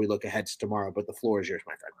before we look ahead to tomorrow. But the floor is yours,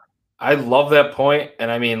 my friend. I love that point. And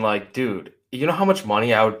I mean, like, dude, you know how much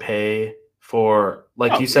money I would pay for,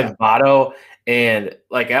 like you said, Votto and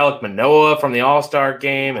like Alek Manoah from the All-Star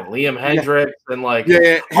game and Liam Hendricks and like.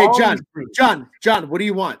 Yeah. Hey, John, what do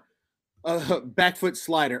you want? Back foot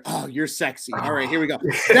slider. Oh, you're sexy. All right, here we go.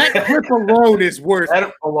 That clip alone is worth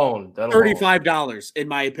 $35, in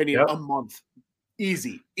my opinion, a month.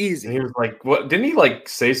 Easy. And he was like, "What? Didn't he like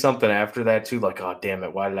say something after that too? Like, oh damn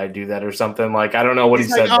it, why did I do that or something?" Like, I don't know what he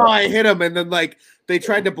said. Oh, I hit him, and then like they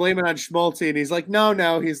tried to blame it on Schmaltzy, and he's like,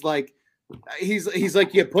 no. He's like,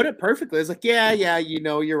 you put it perfectly. It's like, yeah,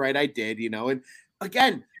 you're right, I did, and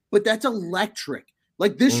again, but that's electric.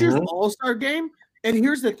 Like this year's All-Star game. And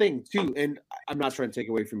here's the thing, too, and I'm not trying to take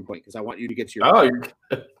away from your point because I want you to get to your point.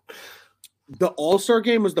 The All-Star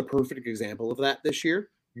game was the perfect example of that this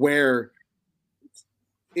year, where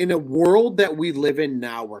in a world that we live in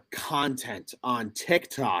now where content on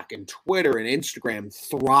TikTok and Twitter and Instagram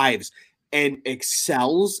thrives and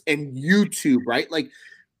excels, and YouTube, right? Like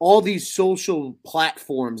all these social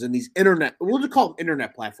platforms and these internet – we'll just call them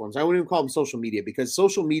internet platforms. I wouldn't even call them social media, because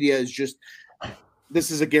social media is just – this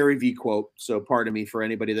is a Gary V quote, so pardon me for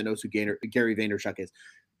anybody that knows who Gary Vaynerchuk is.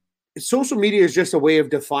 Social media is just a way of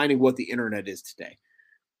defining what the internet is today.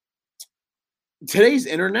 Today's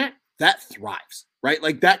internet, that thrives, right?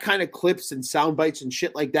 Like that kind of clips and sound bites and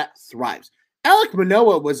shit like that thrives. Alek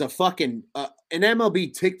Manoah was a fucking an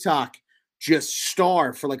MLB TikTok just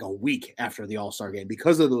star for like a week after the All-Star game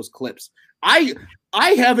because of those clips. I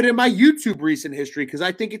have it in my YouTube recent history because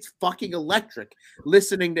I think it's fucking electric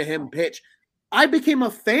listening to him pitch. I became a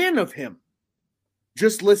fan of him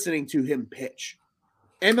just listening to him pitch.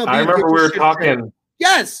 MLB, I remember we were talking.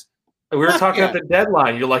 Yes. We were talking at the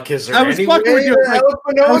deadline. You're like, is there I was any fucking way with you.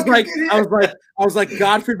 I was like,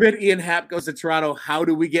 God forbid Ian Happ goes to Toronto. How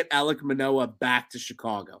do we get Alek Manoah back to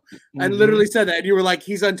Chicago? I literally said that. And you were like,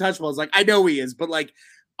 he's untouchable. I was like, I know he is, but like,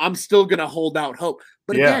 I'm still going to hold out hope.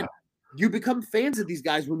 But again, you become fans of these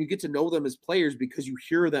guys when you get to know them as players because you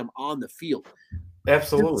hear them on the field.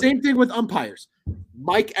 Absolutely. Same thing with umpires.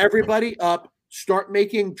 Mic everybody up, Start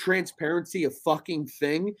making transparency a fucking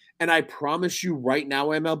thing. And I promise you right now,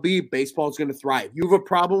 MLB, baseball is going to thrive. You have a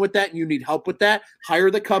problem with that and you need help with that, hire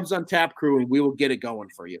the Cubs on Tap crew and we will get it going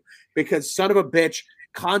for you. Because son of a bitch,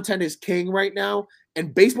 content is king right now.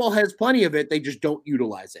 And baseball has plenty of it. They just don't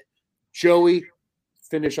utilize it. Joey,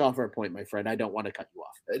 finish off our point, my friend. I don't want to cut you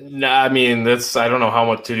off. Nah, I mean, I don't know how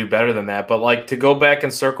much to do better than that. But like to go back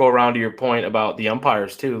and circle around to your point about the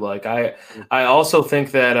umpires too. Like I also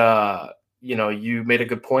think that you made a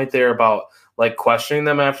good point there about like questioning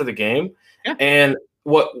them after the game. Yeah. And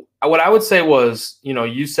what I would say was,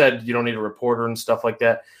 you said you don't need a reporter and stuff like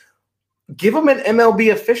that. Give them an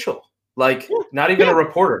MLB official, not even a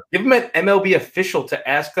reporter. Give them an MLB official to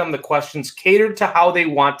ask them the questions catered to how they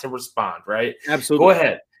want to respond, right? Absolutely. Go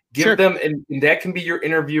ahead. Give them, and that can be your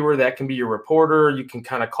interviewer, that can be your reporter. You can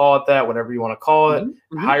kind of call it that, whatever you want to call it,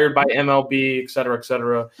 hired by MLB, et cetera, et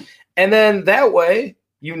cetera. And then that way,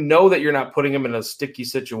 you know that you're not putting them in a sticky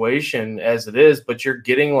situation as it is, but you're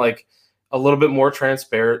getting like a little bit more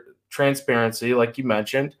transparency, like you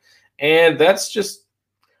mentioned. And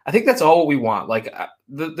I think that's all what we want. Like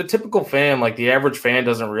the typical fan, like the average fan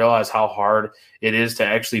doesn't realize how hard it is to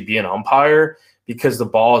actually be an umpire because the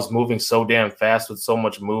ball is moving so damn fast with so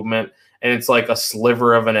much movement. And it's like a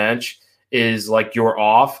sliver of an inch is like you're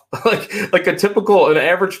off. like an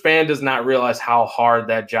average fan does not realize how hard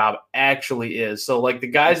that job actually is. So like the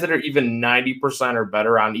guys that are even 90% or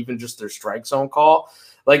better on even just their strike zone call,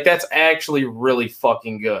 like that's actually really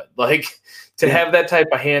fucking good. Like to have that type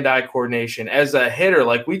of hand-eye coordination as a hitter,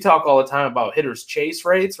 like we talk all the time about hitters' chase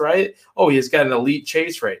rates, right? Oh, he's got an elite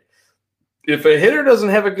chase rate. If a hitter doesn't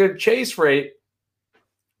have a good chase rate,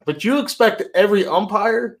 but you expect every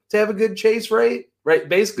umpire to have a good chase rate, right?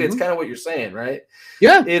 Basically, it's kind of what you're saying, right?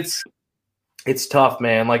 Yeah. It's tough,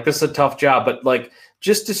 man. Like this is a tough job, but like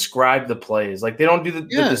just describe the plays. Like they don't do the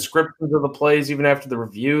descriptions of the plays even after the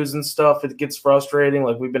reviews and stuff. It gets frustrating.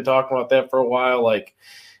 Like we've been talking about that for a while. Like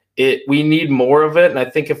we need more of it. And I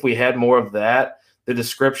think if we had more of that, the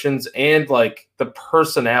descriptions and like the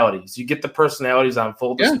personalities, you get the personalities on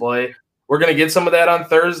full display. We're going to get some of that on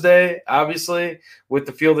Thursday, obviously, with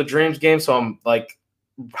the Field of Dreams game. So I'm like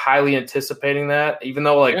highly anticipating that, even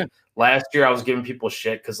though last year I was giving people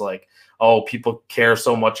shit because like, oh, people care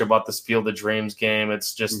so much about this Field of Dreams game.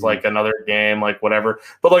 It's just like another game, like whatever.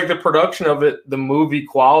 But like the production of it, the movie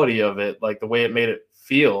quality of it, like the way it made it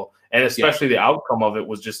feel, and especially the outcome of it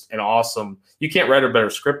was just an awesome. You can't write a better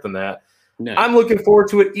script than that. No. I'm looking forward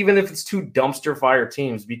to it, even if it's two dumpster fire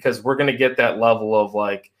teams, because we're going to get that level of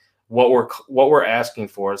like what we're asking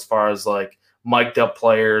for as far as like mic'd up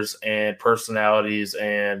players and personalities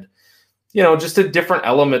and just a different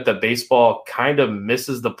element that baseball kind of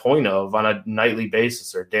misses the point of on a nightly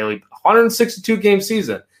basis or daily. 162 game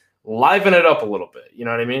season, liven it up a little bit. You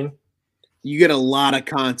know what I mean? You get a lot of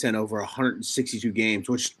content over 162 games,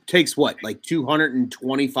 which takes like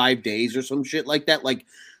 225 days or some shit like that. Like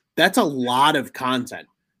that's a lot of content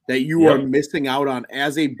that you are missing out on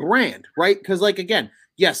as a brand, right? Because like, again,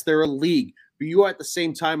 yes, they're a league, but you at the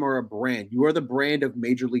same time are a brand. You are the brand of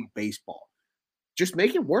Major League Baseball. Just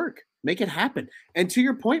make it work. Make it happen. And to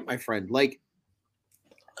your point, my friend, like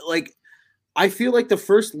I feel like the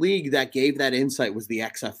first league that gave that insight was the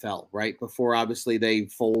XFL, right? Before obviously they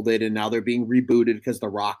folded and now they're being rebooted because The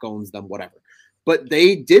Rock owns them, whatever. But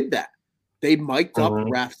they did that. They mic'd up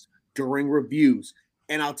refs during reviews.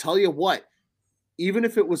 And I'll tell you what, even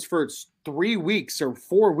if it was for 3 weeks or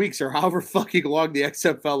 4 weeks or however fucking long the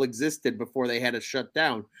XFL existed before they had to shut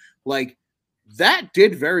down, like that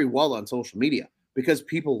did very well on social media because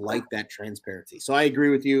people like that transparency. So I agree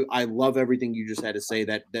with you. I love everything you just had to say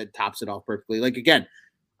that tops it off perfectly. Like, again,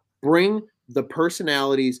 bring the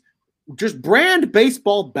personalities, just brand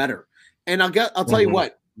baseball better. And I'll tell you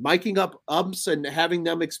what, miking up umps and having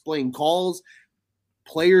them explain calls,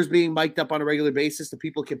 players being mic'd up on a regular basis that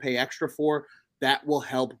people can pay extra for, that will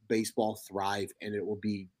help baseball thrive, and it will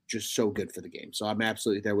be just so good for the game. So I'm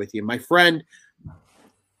absolutely there with you. My friend,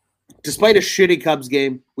 despite a shitty Cubs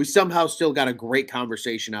game, we somehow still got a great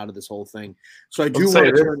conversation out of this whole thing. So I do want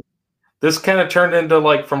to this kind of turned into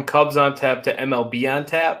like from Cubs on tap to MLB on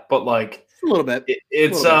tap, but like a little bit.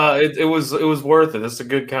 It was worth it. This is a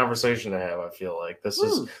good conversation to have. I feel like this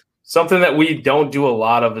is something that we don't do a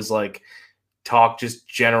lot of is like talk just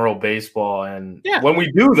general baseball. And when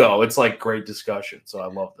we do, though, it's like great discussion. So I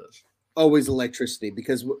love this. Always electricity,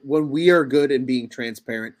 because when we are good and being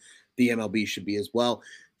transparent, the MLB should be as well.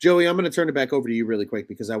 Joey, I'm going to turn it back over to you really quick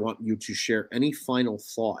because I want you to share any final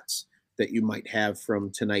thoughts that you might have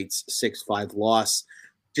from tonight's 6-5 loss.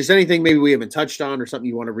 Just anything maybe we haven't touched on or something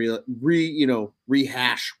you want to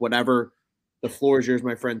rehash, whatever. The floor is yours,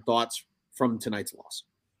 my friend. Thoughts from tonight's loss.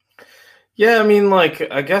 Yeah, I mean, like,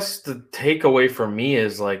 I guess the takeaway for me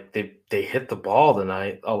is like they hit the ball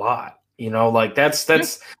tonight a lot. Like that's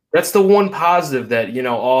the one positive that,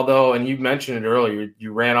 although, and you mentioned it earlier,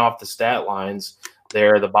 you ran off the stat lines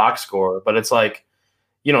there, the box score, but it's like,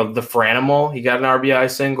 the Franimal, he got an RBI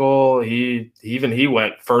single. He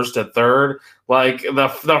went first to third. Like the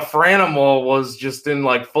Franimal was just in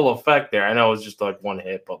like full effect there. I know it was just like one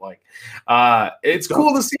hit, but like, it's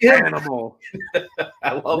cool to see him. Animal.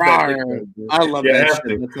 I love that. I love that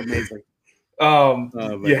shit. That's amazing.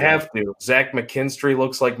 You have to. Zach McKinstry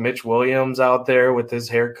looks like Mitch Williams out there with his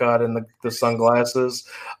haircut and the sunglasses.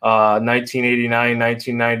 1989,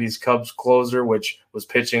 1990s Cubs closer, which was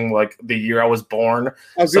pitching like the year I was born.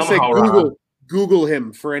 I was going to say, Google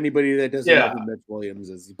him for anybody that doesn't know who Mitch Williams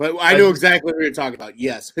is. But I know exactly what you're talking about.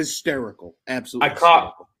 Yes, hysterical. Absolutely.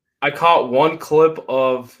 I caught one clip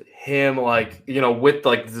of him, like, with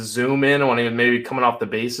like the zoom in when he was maybe coming off the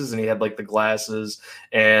bases, and he had like the glasses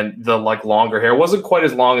and the like longer hair. It wasn't quite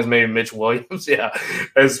as long as maybe Mitch Williams,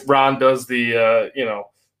 as Ron does the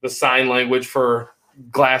the sign language for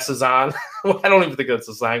glasses on. I don't even think that's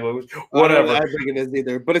a sign language. Whatever. I don't think it is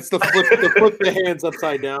either. But it's the flip the hands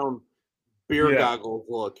upside down beer goggles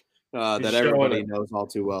look that everybody knows all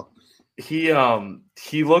too well. He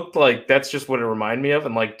looked like that's just what it reminded me of.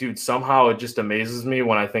 And like, dude, somehow it just amazes me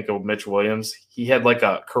when I think of Mitch Williams. He had like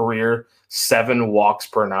a career 7 walks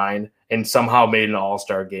per 9 and somehow made an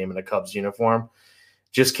all-star game in a Cubs uniform.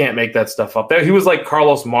 Just can't make that stuff up there. He was like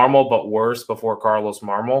Carlos Marmol, but worse before Carlos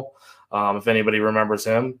Marmol. If anybody remembers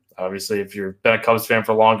him, obviously, if you've been a Cubs fan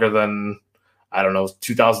for longer than, I don't know,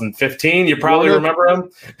 2015, you probably remember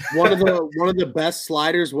him. one of the best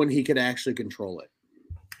sliders when he could actually control it.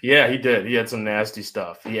 Yeah, he did. He had some nasty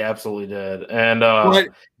stuff. He absolutely did. And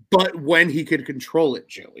but when he could control it,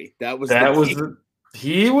 Joey,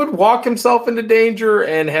 he would walk himself into danger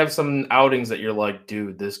and have some outings that you're like,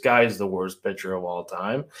 dude, this guy is the worst pitcher of all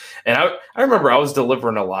time. And I remember I was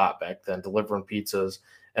delivering a lot back then, delivering pizzas,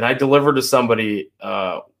 and I delivered to somebody,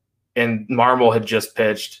 and Marmol had just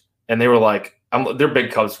pitched, and they were like, they're big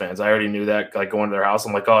Cubs fans. I already knew that. Like going to their house,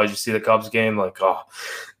 I'm like, oh, did you see the Cubs game? Like, oh,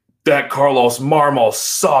 that Carlos Marmol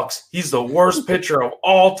sucks. He's the worst pitcher of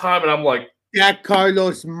all time. And I'm like, that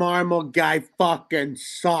Carlos Marmol guy fucking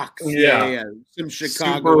sucks. Yeah. Some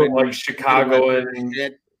Chicago. Super, like Chicago and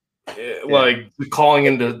like calling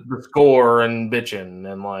into the score and bitching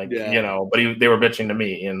and like, but they were bitching to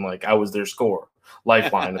me and like I was their score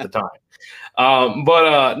lifeline at the time.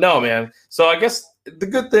 But no, man. So I guess the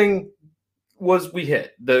good thing was we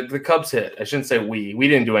hit. The Cubs hit. I shouldn't say we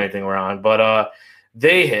didn't do anything wrong, but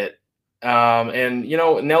they hit. And,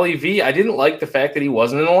 Nelly V, I didn't like the fact that he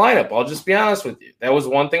wasn't in the lineup. I'll just be honest with you. That was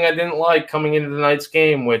one thing I didn't like coming into tonight's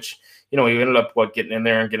game, which, he ended up, getting in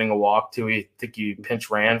there and getting a walk, too. I think he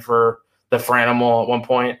pinch ran for the Franimal at one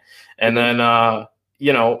point. And then,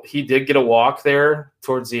 he did get a walk there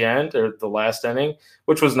towards the end or the last inning,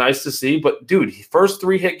 which was nice to see. But, dude, first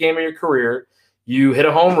 3-hit game of your career, you hit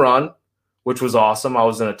a home run, which was awesome. I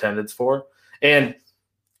was in attendance for. And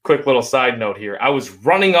quick little side note here. I was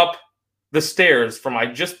running up the stairs from I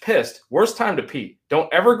just pissed. Worst time to pee.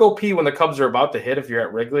 Don't ever go pee when the Cubs are about to hit if you're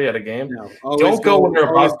at Wrigley at a game. No, don't go when they're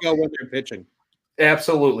about go when they're pitching.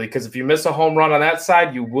 Absolutely, because if you miss a home run on that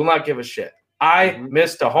side, you will not give a shit. I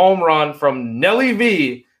missed a home run from Nelly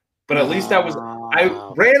V, but at least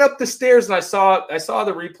I ran up the stairs and I saw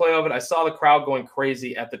the replay of it. I saw the crowd going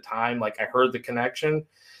crazy at the time. Like I heard the connection.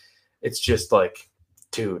 It's just like,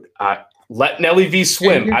 dude, let Nelly V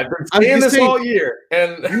swim. I've been saying this all year.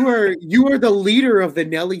 And you are the leader of the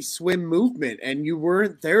Nelly swim movement, and you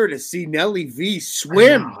weren't there to see Nelly V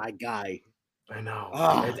swim, my guy. I know.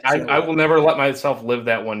 I will never let myself live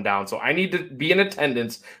that one down. So I need to be in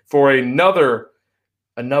attendance for another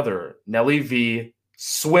Nelly V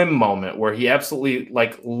swim moment where he absolutely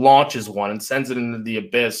launches one and sends it into the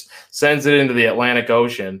abyss, sends it into the Atlantic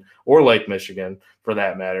Ocean or Lake Michigan for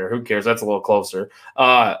that matter. Who cares? That's a little closer.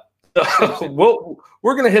 We're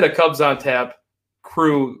going to hit a Cubs on Tap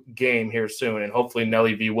crew game here soon, and hopefully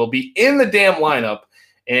Nelly V will be in the damn lineup,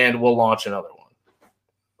 and we'll launch another one.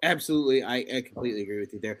 Absolutely. I completely agree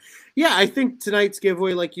with you there. Yeah, I think tonight's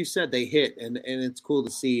giveaway, like you said, they hit, and it's cool to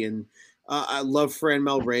see. And I love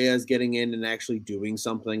Franmil Reyes getting in and actually doing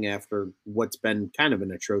something after what's been kind of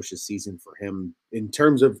an atrocious season for him in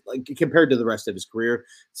terms of compared to the rest of his career.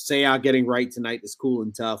 Seiya getting right tonight is cool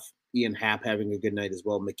and tough. Ian Happ having a good night as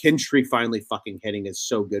well. McKinstry finally fucking hitting is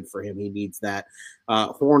so good for him. He needs that.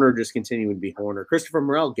 Horner just continuing to be Horner. Christopher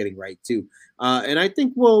Morel getting right too. And I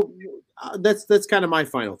think, that's kind of my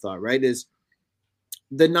final thought, right? Is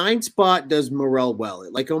The 9 spot does Morel well.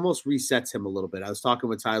 It like almost resets him a little bit. I was talking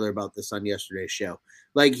with Tyler about this on yesterday's show.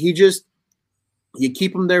 Like you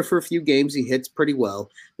keep him there for a few games, he hits pretty well.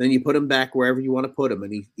 Then you put him back wherever you want to put him,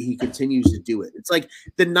 and he continues to do it. It's like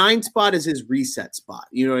the 9 spot is his reset spot.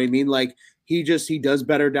 You know what I mean? Like he does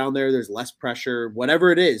better down there. There's less pressure,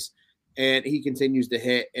 whatever it is, and he continues to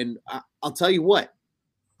hit. And I'll tell you what,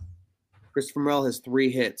 Christopher Morel has 3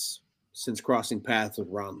 hits since crossing paths with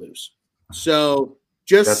Ron Luce. So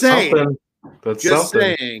just saying,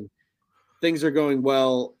 things are going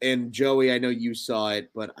well. And Joey, I know you saw it,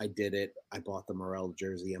 but I did it. I bought the Morel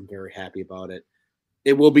jersey. I'm very happy about it.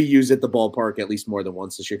 It will be used at the ballpark at least more than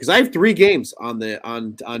once this year because I have 3 games on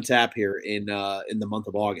tap here in the month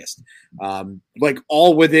of August, like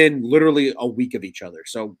all within literally a week of each other.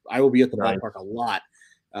 So I will be at the ballpark a lot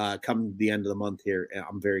come the end of the month here.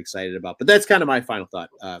 I'm very excited about. But that's kind of my final thought.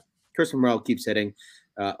 Christopher Morel keeps hitting.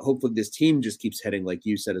 Hopefully this team just keeps hitting, like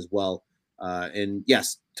you said as well. And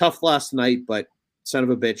yes, tough last night, but son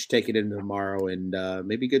of a bitch, take it into tomorrow, and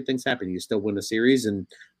maybe good things happen. You still win a series, and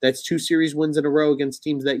that's 2 series wins in a row against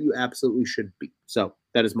teams that you absolutely should beat. So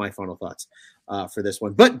that is my final thoughts for this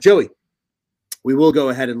one. But Joey, we will go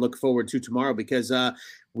ahead and look forward to tomorrow because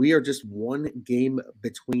we are just 1 game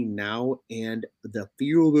between now and the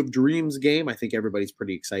Field of Dreams game. I think everybody's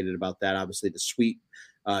pretty excited about that. Obviously, the sweet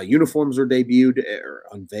uniforms were debuted or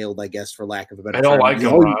unveiled, I guess, for lack of a better term. I don't like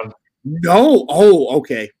them, Ron. No. Oh,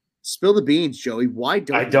 okay. Spill the beans, Joey. Why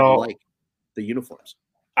don't you like the uniforms?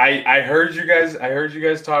 I heard you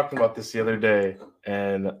guys talking about this the other day,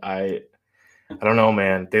 and I don't know,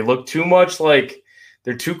 man. They look too much like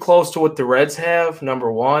they're too close to what the Reds have,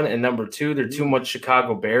 number 1, and number 2, they're too much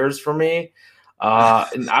Chicago Bears for me.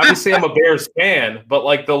 And obviously I'm a Bears fan, but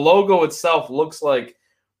like the logo itself looks like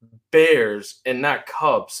Bears and not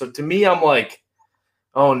Cubs. So to me, I'm like,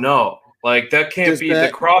 oh no, like that can't be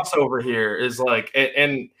the crossover here is like,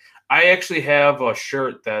 and I actually have a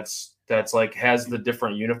shirt that's like has the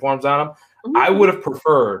different uniforms on them. Ooh. I would have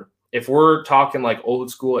preferred, if we're talking like old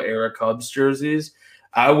school era Cubs jerseys,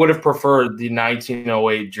 I would have preferred the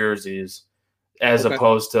 1908 jerseys as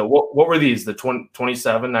opposed to what were these? The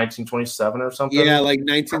 1927 or something? Yeah, like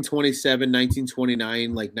 1927,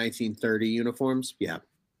 1929, like 1930 uniforms. Yeah.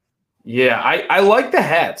 Yeah, I like the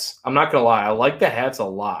hats. I'm not gonna lie, I like the hats a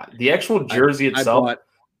lot. The actual jersey itself.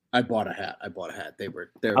 I bought a hat. I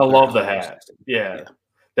love the hat. Yeah.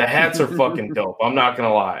 The hats are fucking dope. I'm not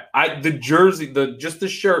gonna lie. The jersey, just the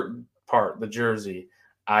shirt part, the jersey,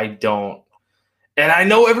 I don't. And I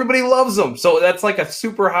know everybody loves them, so that's like a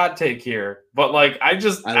super hot take here. But like, I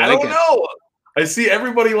don't know. I see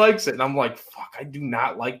everybody likes it, and I'm like, fuck, I do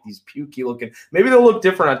not like these pukey looking. Maybe they'll look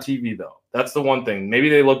different on TV though. That's the one thing. Maybe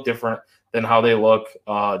they look different than how they look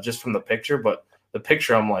just from the picture. But the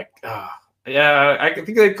picture, I'm like, yeah, I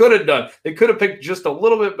think they could have done. They could have picked just a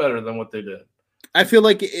little bit better than what they did. I feel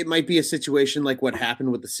like it might be a situation like what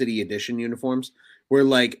happened with the City Edition uniforms, where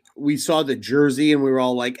like we saw the jersey and we were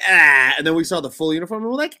all like, and then we saw the full uniform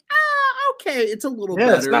and we're like, okay, it's a little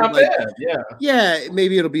better. It's not like, bad. Yeah,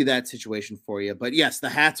 maybe it'll be that situation for you. But yes, the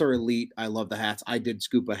hats are elite. I love the hats. I did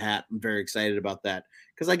scoop a hat. I'm very excited about that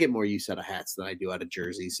because I get more use out of hats than I do out of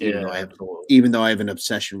jerseys. Even though I have an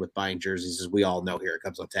obsession with buying jerseys, as we all know here, it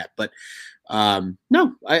comes on tap. But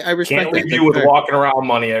no, I respect. Can't leave you with walking around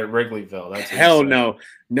money at Wrigleyville. That's hell no.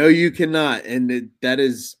 No, you cannot, and that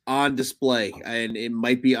is on display, and it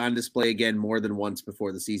might be on display again more than once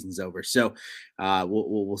before the season's over. So,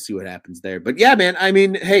 we'll see what happens there. But yeah, man, I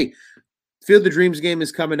mean, hey, Field of Dreams game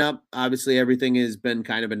is coming up. Obviously, everything has been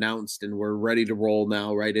kind of announced, and we're ready to roll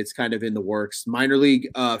now, right? It's kind of in the works. Minor league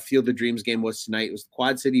Field of Dreams game was tonight. It was the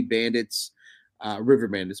Quad City Bandits, River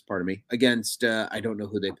Bandits, pardon me, against I don't know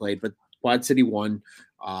who they played, but Quad City won.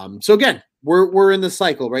 So again, we're in the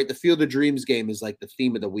cycle, right? The Field of Dreams game is like the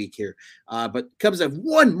theme of the week here. But Cubs have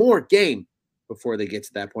one more game before they get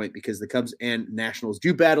to that point because the Cubs and Nationals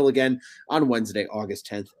do battle again on Wednesday, August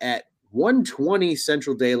 10th at 1:20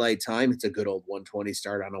 Central Daylight Time. It's a good old 1:20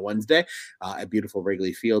 start on a Wednesday at beautiful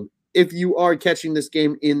Wrigley Field. If you are catching this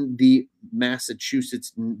game in the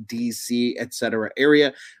Massachusetts, D.C., etc.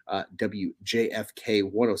 area, WJFK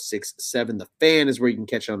 106.7 The Fan is where you can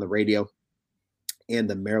catch it on the radio. And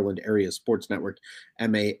the Maryland Area Sports Network,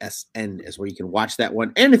 MASN, is where you can watch that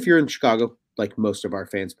one. And if you're in Chicago, like most of our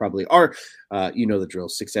fans probably are, you know the drill,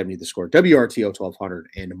 670 The Score, WRTO 1200,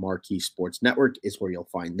 and Marquee Sports Network is where you'll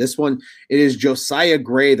find this one. It is Josiah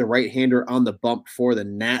Gray, the right-hander, on the bump for the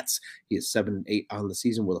Nats. He is 7-8 on the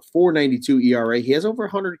season with a 4.92 ERA. He has over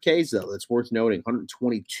 100 Ks, though. That's worth noting,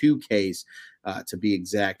 122 Ks to be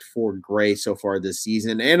exact for Gray so far this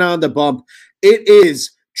season. And on the bump, it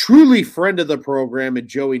is truly friend of the program, and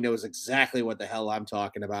Joey knows exactly what the hell I'm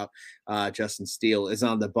talking about. Justin Steele is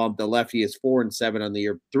on the bump. The lefty is 4-7 on the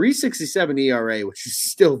year, 3.67 ERA, which is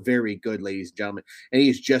still very good, ladies and gentlemen. And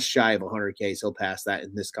he's just shy of 100 Ks. He'll pass that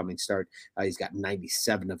in this coming start. He's got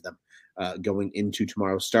 97 of them. Going into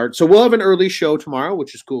tomorrow's start. So we'll have an early show tomorrow,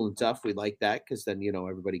 which is cool and tough. We like that because then,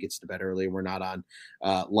 everybody gets to bed early. We're not on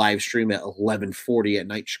live stream at 11:40 at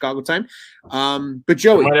night Chicago time. But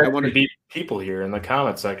Joey, I want to beat people here in the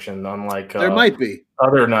comment section, unlike there might be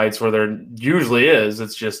other nights where there usually is.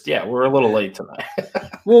 It's just, we're a little late tonight.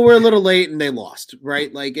 Well, we're a little late and they lost,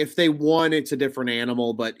 right? Like if they won, it's a different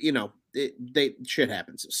animal, but shit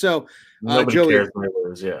happens. So nobody Joey, cares when they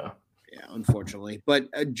lose, Yeah, unfortunately. But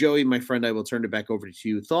Joey, my friend, I will turn it back over to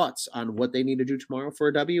you. Thoughts on what they need to do tomorrow for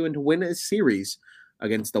a W and to win a series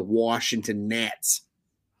against the Washington Nats?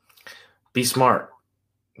 Be smart.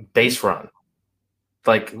 Base run.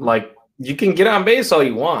 Like you can get on base all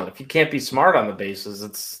you want. If you can't be smart on the bases,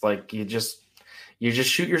 it's like you just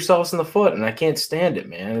shoot yourselves in the foot, and I can't stand it,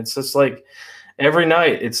 man. It's just like every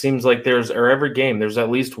night it seems like every game there's at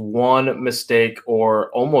least one mistake or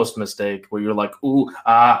almost mistake where you're like, you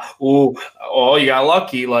got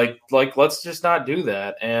lucky. Like let's just not do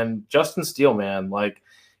that. And Justin Steele, man, like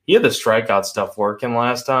he had the strikeout stuff working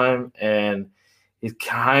last time, and he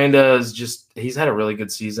kind of he's had a really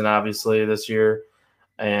good season, obviously, this year.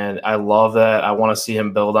 And I love that. I want to see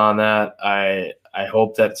him build on that. I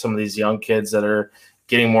hope that some of these young kids that are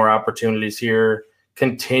getting more opportunities here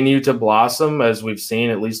continue to blossom, as we've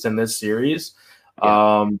seen, at least in this series,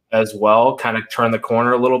 as well, kind of turn the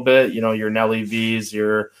corner a little bit. Your Nelly V's,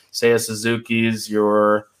 your Seiya Suzuki's,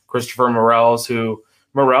 your Christopher Morels,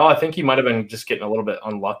 Morel, I think he might have been just getting a little bit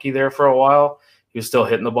unlucky there for a while. He was still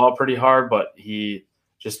hitting the ball pretty hard, but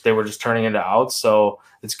they were just turning into outs. So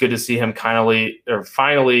it's good to see him finally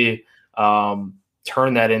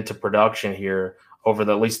turn that into production here over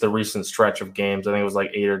at least the recent stretch of games. I think it was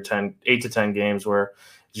like 8 to 10 games where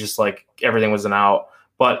just like everything was an out.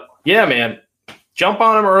 But yeah, man, jump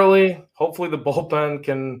on him early. Hopefully the bullpen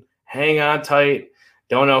can hang on tight.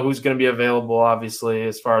 Don't know who's going to be available, obviously,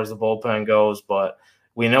 as far as the bullpen goes, but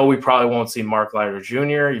we know we probably won't see Mark Leiter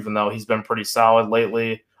Jr., even though he's been pretty solid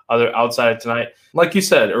lately, outside of tonight. Like you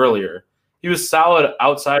said earlier, he was solid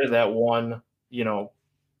outside of that one,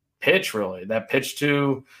 pitch, really. That pitch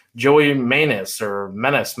to Joey Meniscus or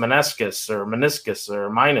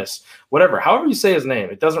Minus, whatever. However you say his name,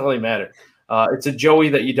 it doesn't really matter. It's a Joey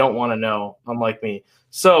that you don't want to know, unlike me.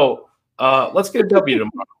 So let's get a W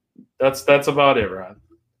tomorrow. That's about it, Ron.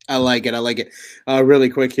 I like it. Really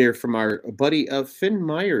quick here from our buddy Finn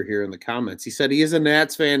Meyer here in the comments. He said he is a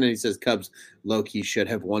Nats fan, and he says Cubs low-key should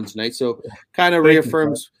have won tonight. So kind of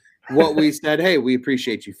reaffirms what we said. Hey, we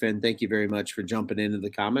appreciate you, Finn. Thank you very much for jumping into the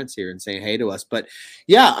comments here and saying hey to us. But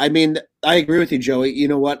yeah, I mean, I agree with you, Joey. You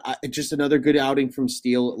know what? Just another good outing from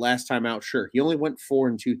Steele. Last time out, sure. He only went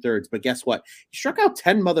 4 2/3, but guess what? He struck out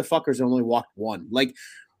 10 motherfuckers and only walked 1. Like,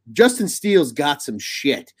 Justin Steele's got some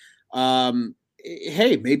shit.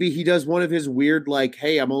 Hey, maybe he does one of his weird, like,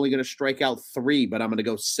 hey, I'm only going to strike out 3, but I'm going to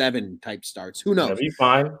go 7 type starts. Who knows? That'd be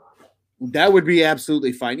fine. That would be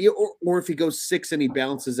absolutely fine. Or if he goes 6 and he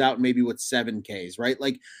balances out maybe with 7 Ks, right?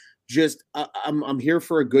 Like, just I'm here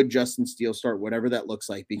for a good Justin Steele start, whatever that looks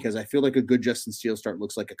like, because I feel like a good Justin Steele start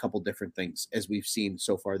looks like a couple different things as we've seen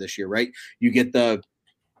so far this year, right? You get the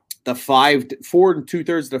 4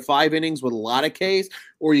 2/3 of the 5 innings with a lot of Ks,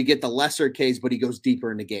 or you get the lesser Ks, but he goes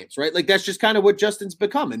deeper into games, right? Like, that's just kind of what Justin's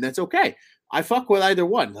become, and that's okay. I fuck with either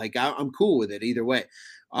one. Like, I'm cool with it either way.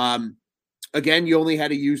 Again, you only had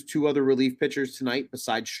to use 2 other relief pitchers tonight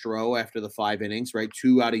besides Stroh after the 5 innings, right?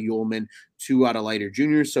 2 out of Ullman, 2 out of Leiter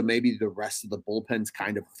Jr., so maybe the rest of the bullpen's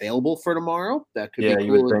kind of available for tomorrow. That could be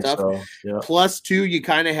cool and tough. So. Yeah. Plus, too, you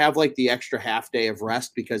kind of have like the extra half day of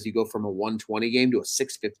rest because you go from a 1:20 game to a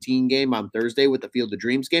 6:15 game on Thursday with the Field of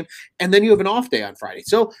Dreams game, and then you have an off day on Friday.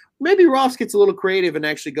 So maybe Ross gets a little creative and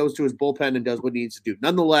actually goes to his bullpen and does what he needs to do.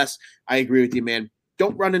 Nonetheless, I agree with you, man.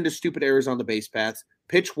 Don't run into stupid errors on the base paths.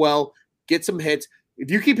 Pitch well. Get some hits. If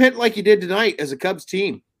you keep hitting like you did tonight as a Cubs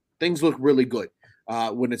team, things look really good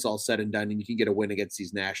when it's all said and done, and you can get a win against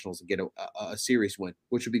these Nationals and get a series win,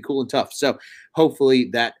 which would be cool and tough. So hopefully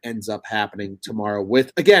that ends up happening tomorrow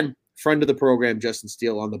with, again, friend of the program, Justin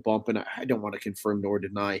Steele on the bump, and I don't want to confirm nor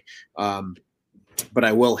deny, but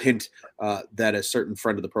I will hint that a certain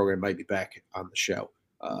friend of the program might be back on the show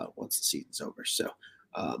once the season's over. So,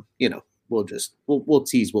 we'll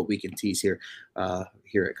tease what we can tease here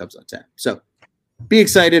at Cubs on Tap. So be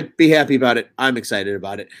excited, be happy about it. I'm excited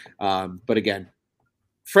about it. But again,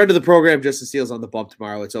 friend of the program, Justin Steele's on the bump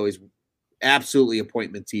tomorrow. It's always absolutely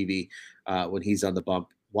appointment TV when he's on the bump.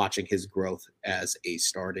 watching his growth as a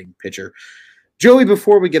starting pitcher. Joey,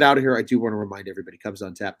 before we get out of here, I do want to remind everybody, Cubs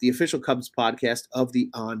on Tap, the official Cubs podcast of the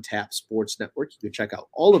On Tap Sports Network. You can check out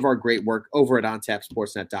all of our great work over at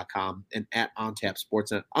ontapsportsnet.com and at On Tap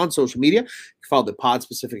Sportsnet on social media. You can follow the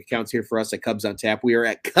pod-specific accounts here for us at Cubs on Tap. We are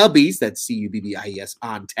at Cubbies, that's Cubbies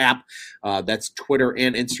on Tap. That's Twitter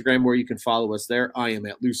and Instagram where you can follow us there. I am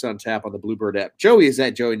at Loose on Tap on the Bluebird app. Joey is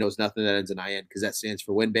at Joey Knows Nothing. That ends in IN because that stands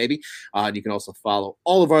for win, baby. And you can also follow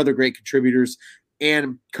all of our other great contributors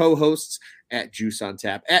and co-hosts at Juice on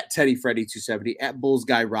Tap, at Teddy Freddy 270, at Bulls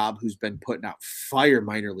Guy Rob, who's been putting out fire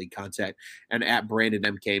minor league content, and at Brandon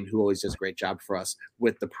M. Kane, who always does a great job for us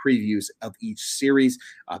with the previews of each series.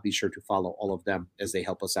 Be sure to follow all of them as they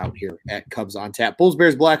help us out here at Cubs on Tap. Bulls,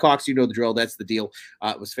 Bears, Blackhawks, you know the drill. That's the deal.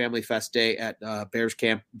 It was Family Fest Day at Bears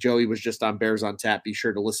Camp. Joey was just on Bears on Tap. Be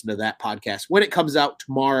sure to listen to that podcast when it comes out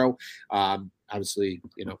tomorrow. Obviously,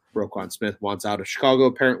 Roquan Smith wants out of Chicago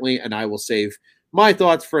apparently, and I will save my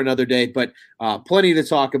thoughts for another day, but plenty to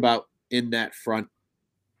talk about in that front.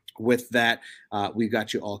 With that, we've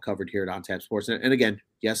got you all covered here at On Tap Sports. And again,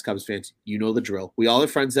 yes, Cubs fans, you know the drill. We all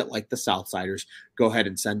have friends that like the Southsiders. Go ahead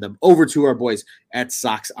and send them over to our boys at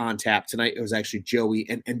Sox on Tap. Tonight, it was actually Joey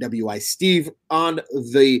and NWI Steve on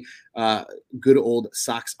the good old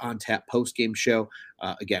Sox on Tap post-game show.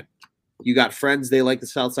 Again, you got friends, they like the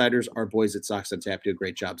Southsiders. Our boys at Sox on Tap do a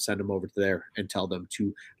great job. Send them over to there and tell them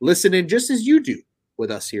to listen in just as you do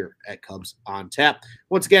with us here at Cubs on Tap.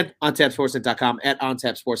 Once again, ontapsportsnet.com, at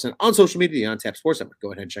ontapsportsnet on social media, the On Tap Sports Network.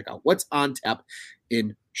 Go ahead and check out what's on tap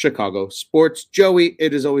in Chicago sports. Joey,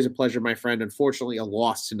 it is always a pleasure, my friend. Unfortunately, a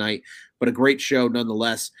loss tonight, but a great show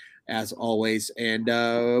nonetheless, as always. And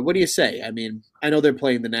what do you say? I mean, I know they're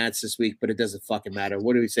playing the Nats this week, but it doesn't fucking matter.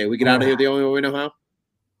 What do we say? We get out of here the only way we know how?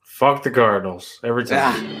 Fuck the Cardinals every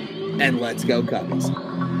time. And let's go Cubbies.